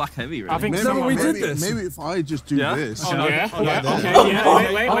 Too back heavy, really. I think Maybe if I just do this. Oh, yeah. Like that. Okay. Yeah.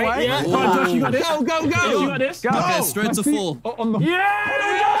 Wait. Yeah. Come on, Josh. You got this. Go. You got this. Okay, straight to 4.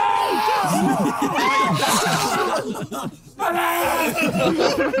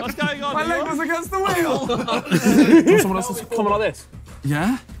 What's going on? My leg was against the wheel. Someone else is coming like this.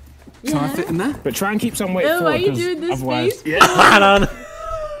 Yeah? Can I fit in there? But try and keep some weight Oh, forward. why you 'cause doing this otherwise- face? Yeah.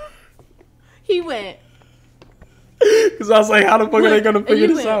 He went. Because I was like, how the fuck are they gonna figure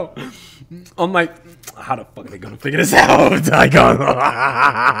this out? I'm like, how the fuck are they gonna figure this out? Like,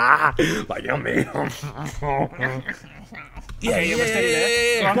 like yummy.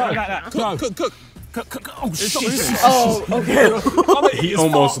 Yeah. Cook. Oh, shit. Oh, okay. He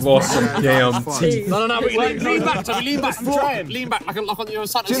almost lost some damn teeth. No. Lean back, Toby. Lean back. Try it. Lean back like on your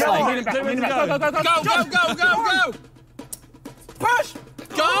side of the slide. Lean back. Go. Push.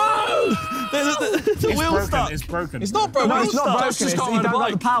 Go. The wheel stuck. It's broken. It's not broken. No, it's not broken. Just It's, can't you ride a don't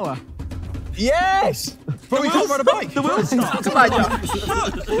like the bike. power. Yes. But we can't ride a bike. The wheel's stuck. Come on, Josh.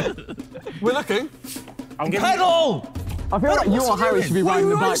 We're looking. I'm giving Pedal. I feel like you or Harry should be riding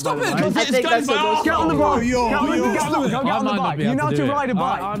the bike, by the way. I think that's the most. Get on the bike. Get on the I bike. You know how to ride a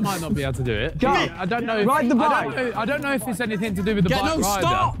bike. I might not be able to do it. Go. I don't know. Ride the bike. I don't know if it's anything to do with the bike rider.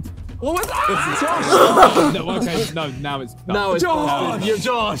 Stop. What was that? No, okay, no, now it's... No, it's Josh. You're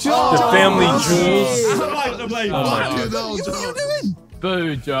Josh. The family jewels.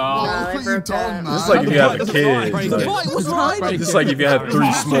 Boo, Josh. Nah, they broke that. It's like if you have a kid. It's like if you had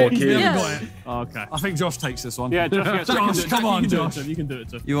 3 small kids. Yeah. Okay. I think Josh takes this one. Yeah, Josh, come on, Josh. You can do it,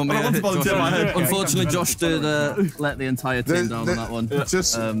 too. You want me I want to volunteer my head. Unfortunately, Josh did let the entire team down on that one.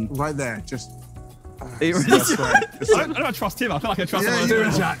 Just right there. Just. He really- I don't trust him. I feel like I trust him. Yeah,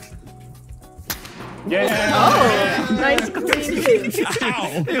 Jack. Yeah. Oh, nice clean hit.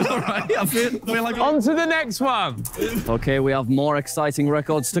 On to the next one. Okay, we have more exciting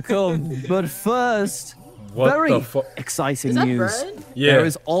records to come. But first, What very the fuck? exciting Is that news. bread? Yeah. There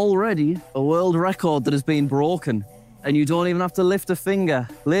is already a world record that has been broken. And you don't even have to lift a finger.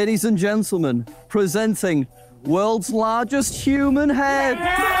 Ladies and gentlemen, presenting world's largest human head.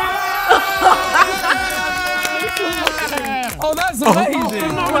 Oh, that's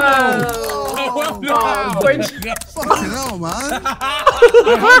amazing. Wow. Fucking hell, man.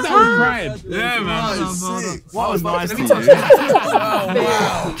 Yeah, man. What was nice to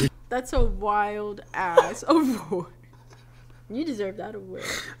you? That's a wild ass award. You deserve that award.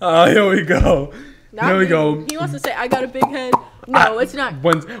 Here we go. Not Here we me. go. He wants to say, I got a big head. No, it's not.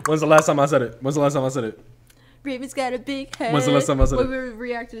 When's the last time I said it? Raven's got a big head. When's the last time I said when it? we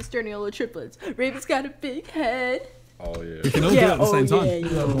reacted to Sterniola triplets. Raven's got a big head. Oh, yeah. We can all do it at the same time.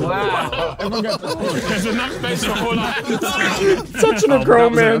 Wow. There's enough space for all that. Touching a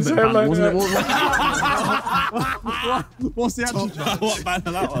grown man's head like that. What's the actual what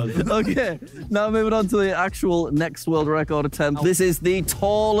banner that was? Okay, now moving on to the actual next world record attempt. This is the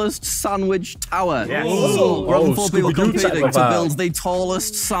tallest sandwich tower. Yes. We're having 4 people Scooby-Doo type competing of to vibe. build the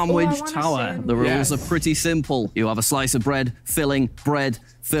tallest sandwich wanna tower. see The rules Yes. are pretty simple. You have a slice of bread, filling,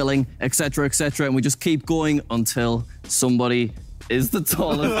 etc., etc., and we just keep going until somebody is the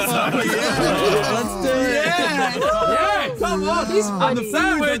tallest. Let's do it. Come on, he's funny.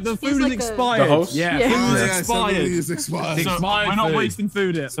 The He's food like is a- expired. The host? Yeah. Yeah. Food is Yeah, expired. somebody is expired. We're not wasting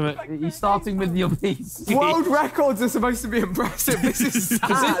food here. So you're starting with your piece. World records are supposed to be impressive. This is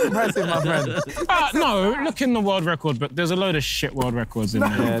sad. Impressive, my friend. No, look in the world record, but there's a load of shit world records in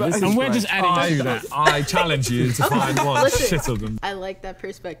there. but And we're just adding to that. I challenge you to find one Listen. shit of them. I like that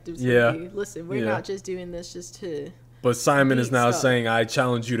perspective. Yeah. Sophie. Listen, we're Yeah. not just doing this just to. But Simon is now Stop. saying, I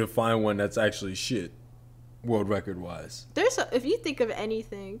challenge you to find one that's actually shit, world record wise. If you think of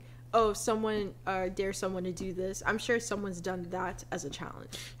anything, if someone dare someone to do this, I'm sure someone's done that as a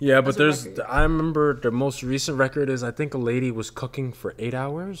challenge. Yeah, but As a there's, record. I remember the most recent record is, I think a lady was cooking for 8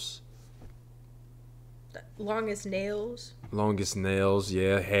 hours. Longest nails. Longest nails,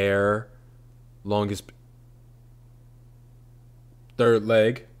 yeah, hair, longest third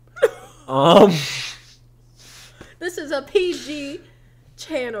leg. This is a PG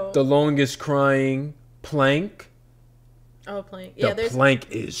channel. The longest crying plank. Oh, plank. Yeah, the plank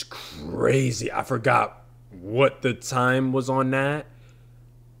is crazy. I forgot what the time was on that.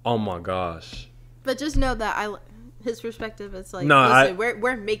 Oh my gosh. But just know that his perspective is like, no, listen,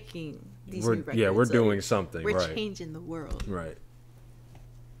 we're making these new records. Yeah, we're like, doing something. We're changing the world. Right.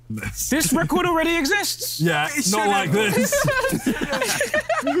 This record already exists. Yeah, not like this.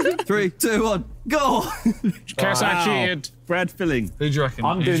 3, 2, 1, go. Guess I cheated. Bread filling. Who do you reckon?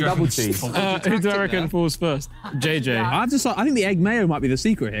 I'm doing double cheese. Who do I reckon falls first? JJ. Yeah. I think the egg mayo might be the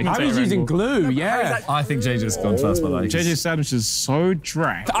secret here. I was using glue, yeah. I think JJ's gone first, by the way. JJ's sandwich is so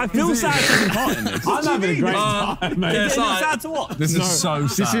dry. I feel sad taking part in this. I'm having a great time, mate. Yeah, sad to watch. This is so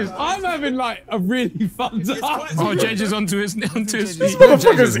sad. I'm having like a really fun time. Oh, JJ's onto his feet. This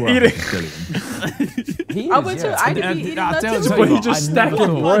motherfucker's eating. I could be eating that too. But he just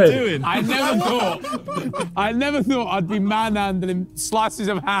stacking bread. I never thought I'd be manhandling slices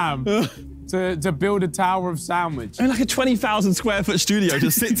of ham to build a tower of sandwich. I'm like a 20,000 square foot studio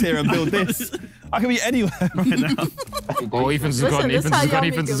to sit here and build this. I can be anywhere right now. Oh, Ethan's gone.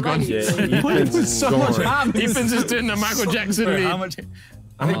 Ethan's gone. Yeah, Ethan's so much ham. Ethan's just doing the Michael Jackson lead.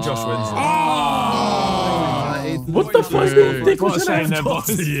 I think Josh wins. What the fuck do you think was saying there, boss?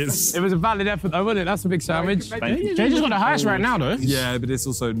 It was a valid effort though, wasn't it? That's a big sandwich. JJ's got the highest right now though. Yeah, but it's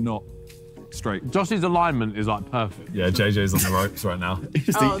also not straight. Josh's alignment is like perfect. Yeah, JJ's on the ropes right now.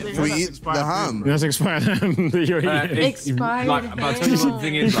 Can we eat the ham? That's expired ham that you're eating. Expired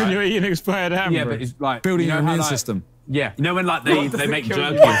ham. You're eating expired ham. Yeah, but it's like building your immune system. Yeah. You know when like they make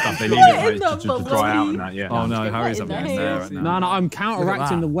jerky and stuff, they leave it to dry out and that, yeah. Oh no, Harry's up there right now. No, I'm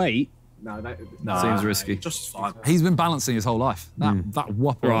counteracting the weight. No, seems risky. Just fine. He's been balancing his whole life. That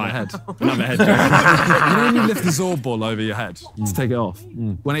whopper on the head. Another head. You know when you lift the Zorb ball over your head to take it off?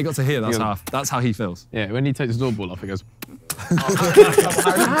 When it got to here, that's how he feels. Yeah, when he takes the Zorb ball off, he goes.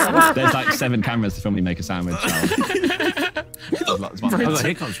 There's like 7 cameras to film me make a sandwich. Look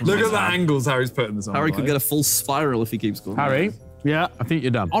at the angles Harry's putting this on. Harry could get a full spiral if he keeps going. Harry? Yeah, I think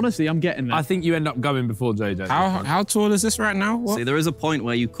you're done. Honestly, I'm getting there. I think you end up going before JJ. How tall is this right now? What? See, there is a point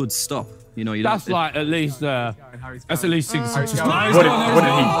where you could stop. You know, you that's like at least that's at least 6 inches. What did he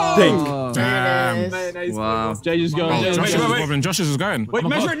think? Damn. Wow. JJ's going. Josh's is going. Wait,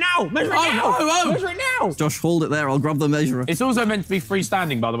 measure it now. Measure it now. Measure it now. Josh, hold it there. I'll grab the measurer. It's also meant to be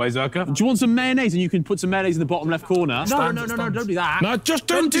freestanding, by the way, Zerka. Do you want some mayonnaise and you can put some mayonnaise in the bottom left corner? No, don't do that. No, just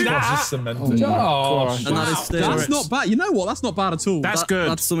don't do that. And that is still. That's not bad. You know what? That's not bad at all. That's good.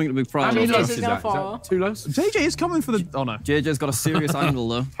 That's something to be proud How of. many days is gonna fall? Too low? JJ is coming for the. Oh no. JJ's got a serious angle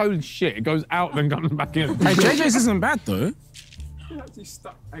though. Holy shit! It goes out then comes back in. Hey, JJ's isn't bad though.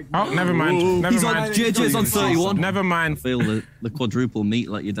 Oh, never mind. Never mind. JJ's on 31. Never mind. Feel the quadruple meat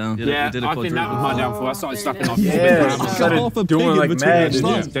let you down. Yeah, I think that was my downfall. I started stuffing off. Yeah, I started doing like mad.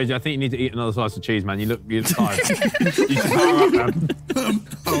 JJ, I think you need to eat another slice of cheese, man. You look tired. You should power up, man.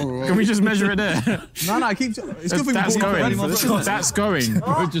 Can we just measure it there? No, it keeps. It's good for That's going. That's going.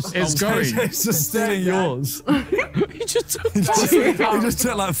 It's going. It's just stealing yours. He just took He just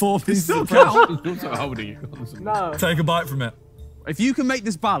took like 4 pieces of bread. Holding it. No. Take a bite from it. If you can make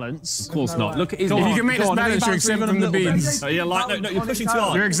this balance, of course not. Look at his. If you can make this balance, you're exempt from the beans. Oh, yeah, like, no, you're pushing too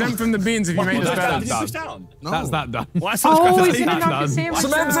hard. You're exempt from the beans if you make this balance. That's that done. Well, that's He's gonna knock the sandwich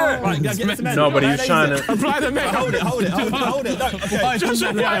Cement down. it! Right, get the cement. No, but he was trying to. Apply the makeup. Hold it. No, okay. Just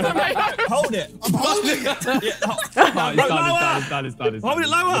apply the makeup. Hold it. It's done. Hold it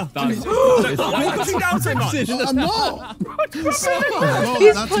lower. You're pushing down so much. I'm not. He's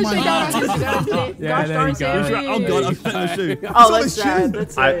That's pushing my down hand. on his sandwich. Yeah, there you go. Oh god, I'm putting the shoe. Oh, that's sad.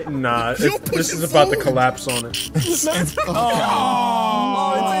 That's it. Nah, this is about to collapse on it.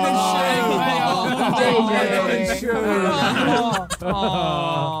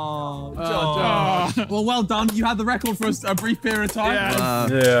 Well, well done. You had the record for a brief period of time.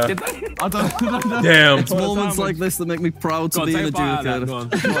 Yeah. I don't. Damn. It's moments like this that make me proud to be an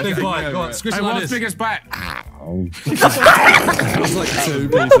adjudicator. Big bite. Go on, squish it like What's this. biggest bite? It's like 2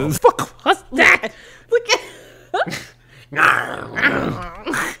 pieces. What's that? Look at.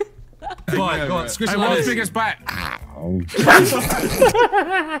 Bite. Go on, squish it like What's this. biggest bite?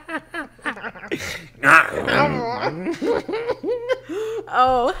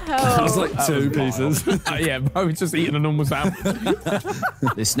 Oh hell. It's like 2 pieces. Yeah, bro, just eating a normal sandwich.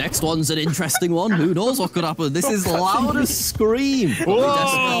 This next one's an interesting one. Who knows what could happen? This is loudest scream. Harry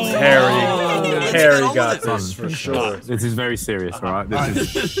got this for sure. This is very serious, all right?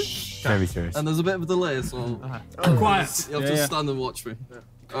 This is very serious. And there's a bit of a delay, so Quiet. you'll have to stand and watch me.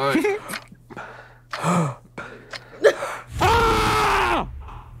 All right.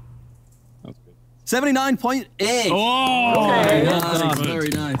 79.8. Oh, okay. Nice, very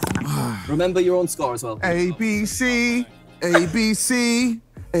nice. Remember your own score as well. A, B, C, A, B, C,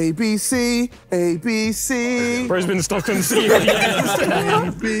 A, B, C, A, B, C. Bro's been stuck on C.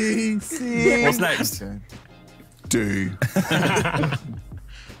 A, B, C. What's next? Okay. D.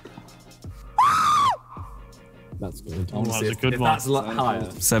 That's good. Oh, that's a good one. That's a lot higher.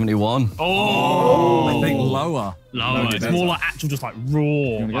 71. Oh, I think lower. Lower. It's more like actual, just like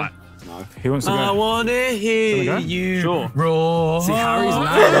raw. Like, No. He wants to go. I want to hear you roar. See, Harry's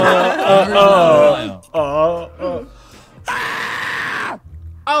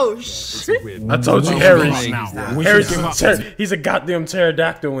Oh shit! I told you, he's a goddamn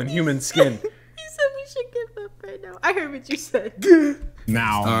pterodactyl in human skin. He said we should give up right now. I heard what you said.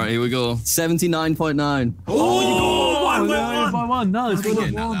 Now. All right, here we go. 79.9. Oh, you got by one. No, it's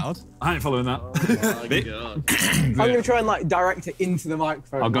Getting that loud. I ain't following that. Oh my God. I'm gonna try and like direct it into the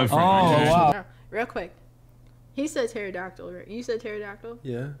microphone. I'll go for it. wow. Real quick. He said pterodactyl, right? You said pterodactyl?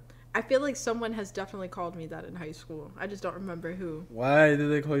 Yeah. I feel like someone has definitely called me that in high school. I just don't remember who. Why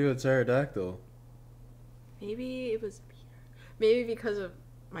did they call you a pterodactyl? Maybe it was... Maybe because of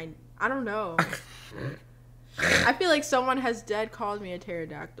my... I don't know. I feel like someone has dead called me a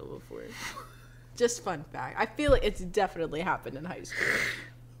pterodactyl before. Just fun fact. I feel like it's definitely happened in high school.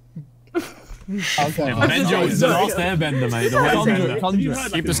 Okay. Benjo's the last airbender, mate.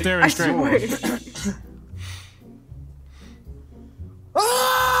 Keep the steering straight. Was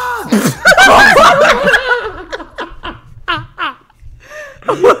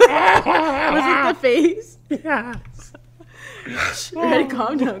it the face? Yes. Ready?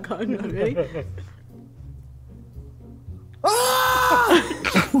 Calm down, ready? I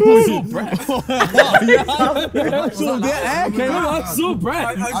saw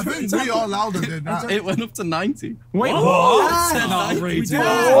Brett. I think we are louder than that. It went up to 90. Wait, what? Not rated. Stay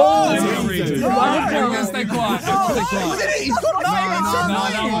quiet. He's got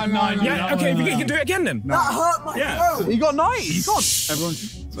 90. Yeah, okay, you can do it again then. That hurt my throat. He got 90. God. Everyone,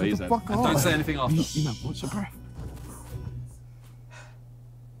 Fuck off. don't say anything after. What's your breath?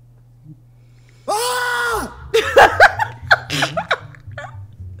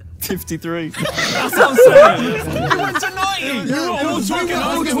 53. That's what I'm saying. You went to 90. You were all talking.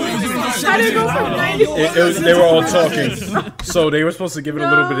 How did it go from 90? They were all talking. So they were supposed to give it a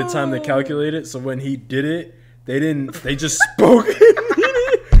little bit of time to calculate it. So when he did it, they didn't. They just spoke. I'm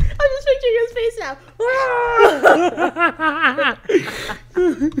just picturing his face now.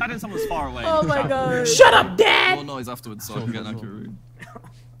 Imagine someone's far away. Oh my god. Shut up, Dad! More noise afterwards so I can get an accurate read.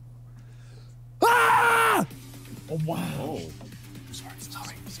 Oh, wow.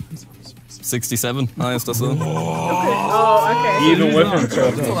 67, highest I saw. Oh, okay. Even with him,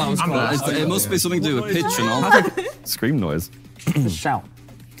 It must be something to do with pitch and all. Scream noise. Shout.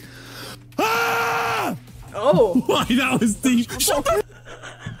 Oh. Why, that was deep.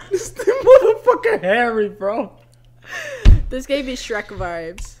 This motherfucker Harry, bro. This gave me Shrek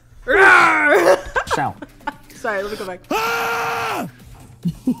vibes. Shout. Sorry, let me go back.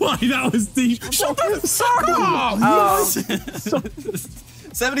 Why, that was deep. Sorry.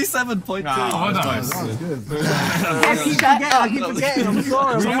 77.2. I keep forgetting. I'm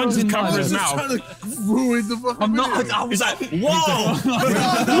sorry. Someone just covered his mouth. Ruined the fucking I'm not. He's like, whoa!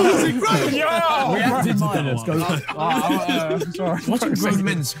 Reacted minus. Sorry. Watching grown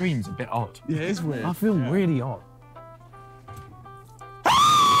men scream is a bit odd. Yeah, it's weird. I feel really odd.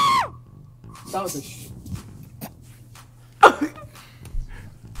 That was a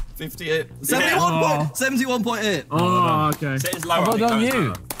 58. 71.8. Oh, okay. Well done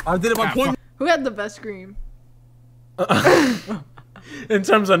you. I did it by point. Who had the best scream? In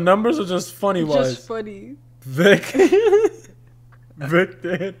terms of numbers or just funny wise? Just funny. Vic. Vic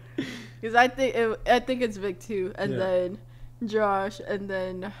did. Because I think it's Vic too, and then Josh, and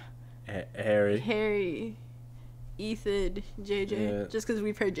then Harry, Ethan, JJ. Yeah. Just because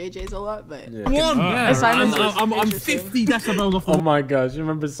we've heard JJ's a lot, but I'm 50 decibels off. Oh my gosh! You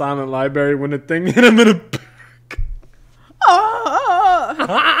remember Silent Library when the thing hit him in the back?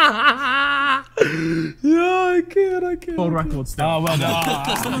 Yeah, I can't. World record still. Oh, well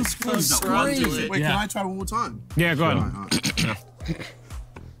done. Someone screamed. Wait, can I try one more time? Yeah, go on.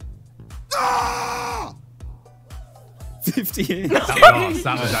 58.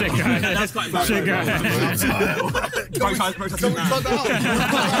 That's quite bad.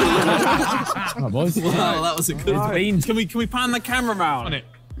 Boys. Wow, that was a good one. Can we pan the camera round?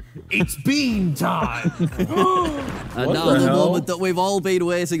 It's bean time. And now the moment that we've all been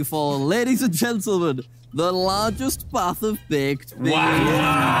waiting for. Ladies and gentlemen, the largest bath of baked beans.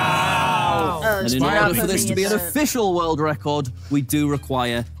 Wow. And in order for this to be an official world record, we do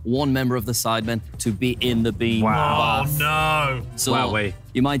require one member of the Sidemen to be in the bean bath. No. So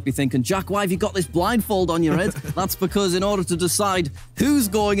you might be thinking, Jack, why have you got this blindfold on your head? That's because in order to decide who's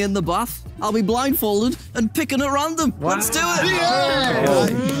going in the bath, I'll be blindfolded and picking at random. Let's do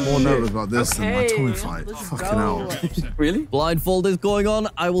it. More nervous about this than my tummy fight. Fucking hell. Really? Blindfold is going on.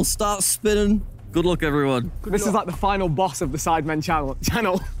 I will start spinning. Good luck, everyone. This is like the final boss of the Sidemen channel.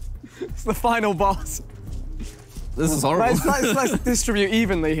 It's the final boss. This is horrible. Let's distribute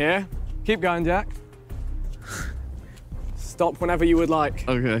evenly here. Keep going, Jack. Stop whenever you would like.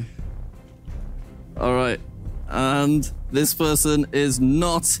 Okay. All right. And this person is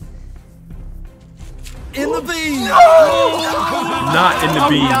not in the bean. Not in the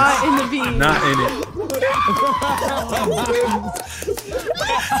bean. Not in the bean. Not in it.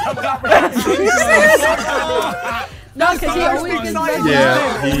 No, because he always gets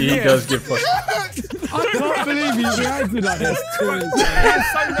Yeah, he does get fucked. I can't believe you reacted like this. I'm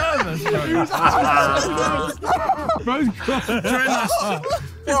so nervous. Bro's crying.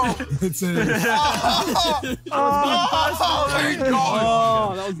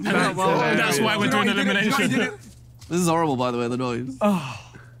 That's why we're doing elimination. This is horrible, by the way, the noise.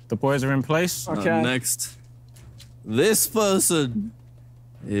 The boys are in place. Okay. Next. This person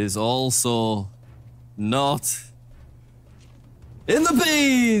is also not in the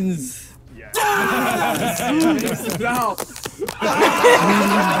beans. No,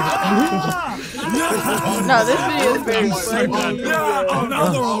 this video is very funny.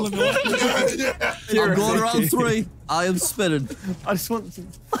 I'm going around 3. I am spinning. I just want to...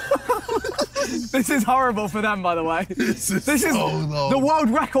 This is horrible for them, by the way. This is the world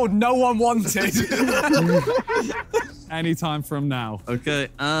record no one wanted. Anytime from now. Okay,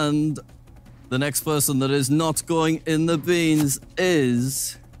 and the next person that is not going in the beans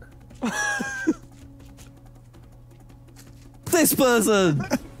is... this person!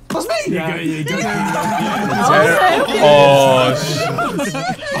 That's me! Yeah. You go. Oh, shit.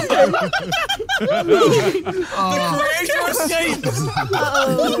 The creator escaped!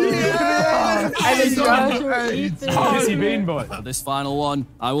 Is he bean boy? For this final one,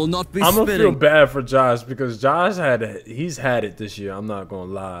 I will not be I'm spinning. gonna feel bad for Josh because Josh he's had it this year. I'm not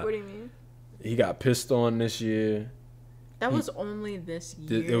gonna lie. What do you mean? He got pissed on this year. That was only this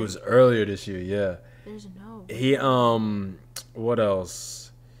year. It was earlier this year, yeah. There's no. He what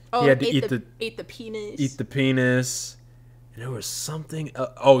else? Oh, he had to ate eat the penis. Eat the penis. And there was something.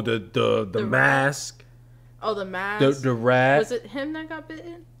 Oh, the mask. Oh, the mask. The rat. Was it him that got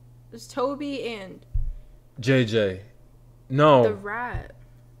bitten? It was Toby and JJ. No. the rat.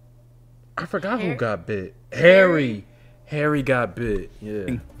 I forgot who got bit. Harry got bit.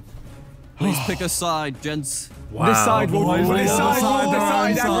 Yeah. Please pick a side, gents. Wow. This side will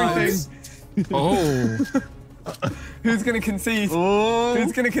decide everything. Oh. Who's gonna concede?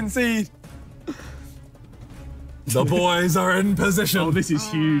 Who's gonna concede? The boys are in position. Oh, this is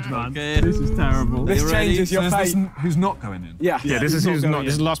huge, man. Okay. This is terrible. This changes your fate. Who's not going in? Yeah. Yeah, this is who's not.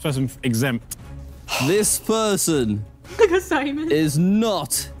 This is the last person exempt. This person Like a Simon. is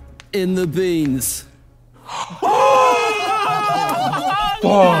not in the beans.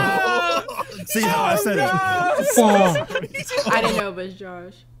 See how I said it? I didn't know it was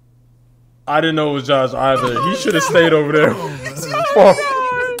Josh. I didn't know it was Josh either. He should have stayed over there.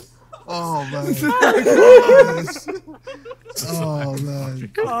 Oh, man. Oh,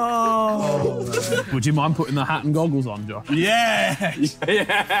 man. Oh, man. Would you mind putting the hat and goggles on, Josh? Yeah.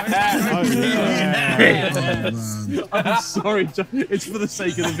 I'm sorry, Josh. It's for the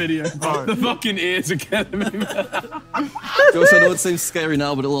sake of the video. The fucking ears are killing me. Josh, I know it seems scary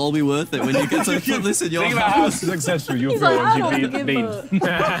now, but it'll all be worth it when you get to put this in your Think about how successful you'll feel once you've been.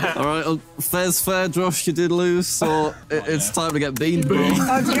 All right, well, fair's fair, Josh. You did lose, so it's time to get beaned, bro.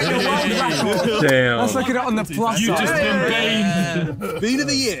 Damn. Let's look at it on the plus You side. just been beaned. Bean of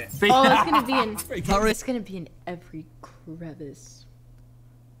the year. Oh, it's gonna be in every crevice.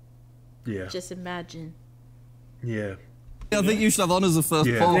 Yeah. Just imagine. Yeah. I think you should have on as the first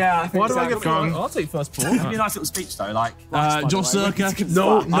poll. Yeah, I think so. I'll take first ball. Give me a nice little speech though, like. Josh Circa.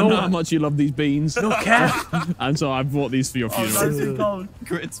 No. I know how much you love these beans. No cap. And so I brought these for your funeral.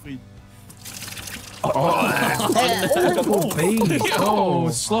 Great speech. Beans. Oh,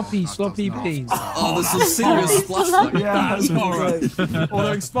 sloppy beans. Oh, there's some serious splash. Yeah, that's alright. Oh,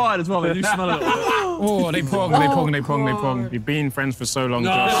 they're expired as well. They do smell a little bit. Oh, they pong. You've been friends for so long,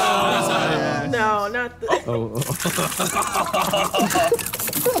 Josh. No, not the.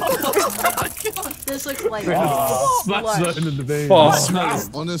 This looks like Smash zone in the beans. Oh,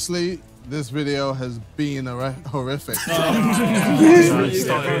 Honestly, this video has been horrific.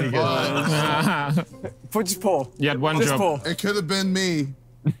 Just Paul. You had one job. Paul. It could have been me.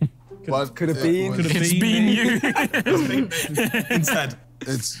 Could have been. It's been you. Instead.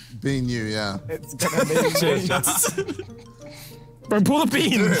 It's been you, yeah. It's gonna be me. Bro, pull the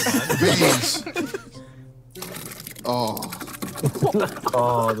beans. Beans. Oh.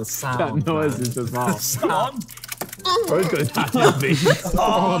 Oh, the sound. That noise is just loud. Bro's got his hand in beans.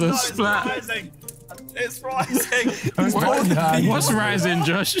 Oh, the splat. It's rising. What's rising,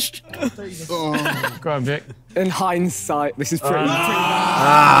 Josh? Oh. Go on, Vic. In hindsight, this is pretty bad.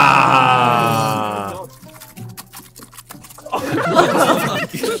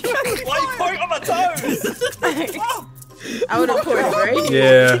 Why you point on my toes? I would have poured it, right?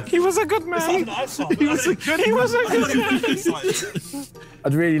 Yeah. He was a good man. He was a good man.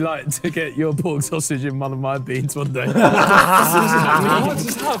 I'd really like to get your pork sausage in one of my beans one day.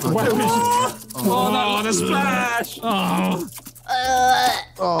 Oh, the splash! It's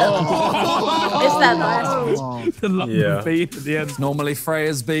that last one. Yeah. Bean at the end. Normally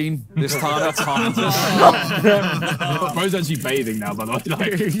Freya's bean. This time it's Heinz. Bro's actually bathing now, by the way.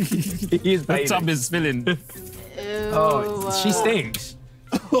 Like, He is the bathing. tub is filling. Oh, she stinks.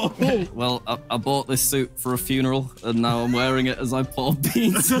 Well, I bought this suit for a funeral, and now I'm wearing it as I pour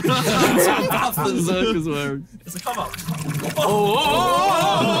beans. That's what Zerka's wearing. It's a come up.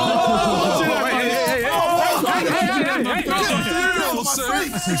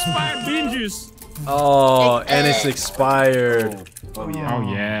 It's expired bean juice. Oh, and it's expired. Oh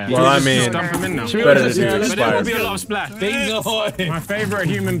yeah. Well, I mean, dump them in now. better to do But there will expired. be a lot of splash. Beans ahoy! My favorite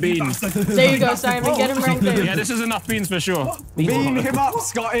human beans. There you go, Simon. Get him right there. Yeah, this is enough beans for sure. Bean him up,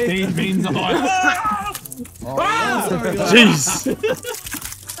 Scotty. Beans ahoy! Jeez.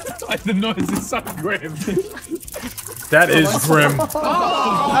 Like the noise is so grim. That is grim.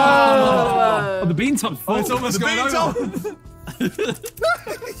 Oh, the bean tub's full. It's almost going over.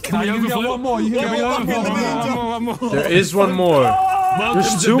 Can you get one more? You can one more. There is one more.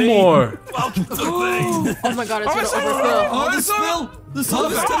 There's two more. Oh my god, it's gonna overfill. Oh, the spill! The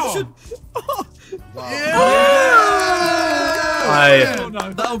service tension!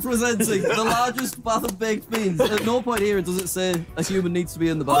 Now presenting the largest bath of baked beans. At no point here does it say a human needs to be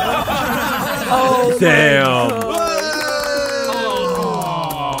in the bath. Oh, damn.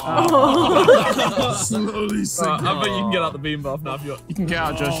 Slowly sinking. I bet you can get out the bean bath now if you want. You can get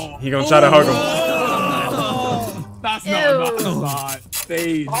out, Josh. He gonna try to hug him. That's not enough.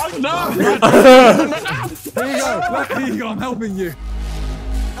 Bean. Oh, no! Here you go, I'm helping you.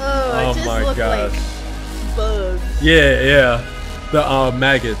 Oh, it just my looked gosh. like bugs. Yeah. The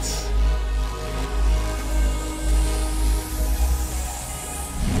maggots.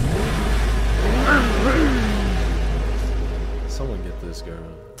 Someone get this girl.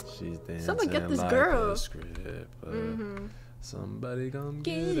 She's dancing. Someone get this like girl. a script, somebody come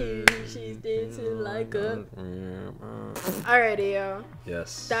Get her. her. She's dancing like a. Alrighty, yo.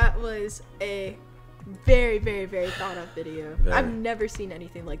 Yes. That was a very, very, very thought out video. Very. I've never seen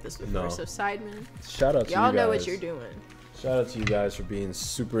anything like this before. No. So, Sidemen, Shout out to you y'all guys. know what you're doing. Shout out to you guys for being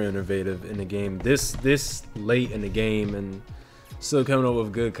super innovative in the game. This late in the game and still coming up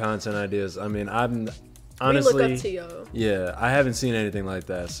with good content ideas. I mean, I'm honestly, we look up to y'all. Yeah, I haven't seen anything like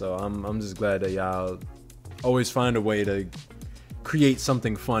that, so I'm just glad that y'all always find a way to create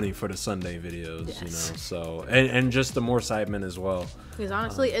something funny for the Sunday videos, Yes. you know. So and just the more Sidemen as well. Because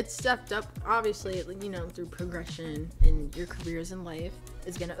honestly, it's stepped up, obviously, you know, through progression in your careers in life.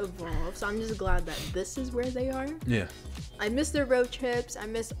 It's going to evolve. So I'm just glad that this is where they are. Yeah. I miss their road trips. I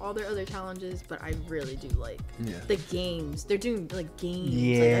miss all their other challenges, but I really do like the games. They're doing, like, games.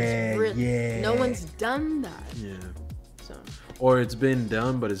 Yeah, No one's done that. Yeah. So. Or it's been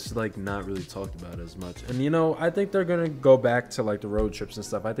done, but it's like not really talked about as much. And you know, I think they're gonna go back to like the road trips and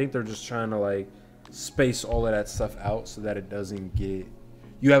stuff. I think they're just trying to like space all of that stuff out so that it doesn't get,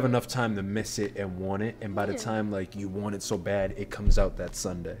 you have enough time to miss it and want it, and by the time like you want it so bad, it comes out that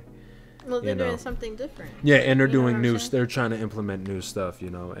Sunday. Well, they're doing something different. Yeah, and they're doing new. They're trying to implement new stuff, you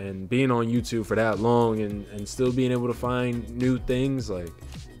know. And being on YouTube for that long and still being able to find new things, like,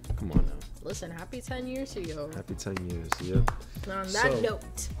 come on now. Listen, happy 10 years to you. Happy 10 years, yep. And on that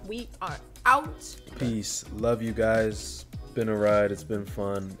note, we are out. Peace. Love you guys. Been a ride. It's been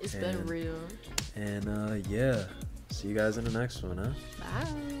fun. It's been real. And yeah, see you guys in the next one, huh?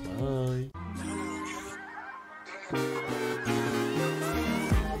 Bye. Bye.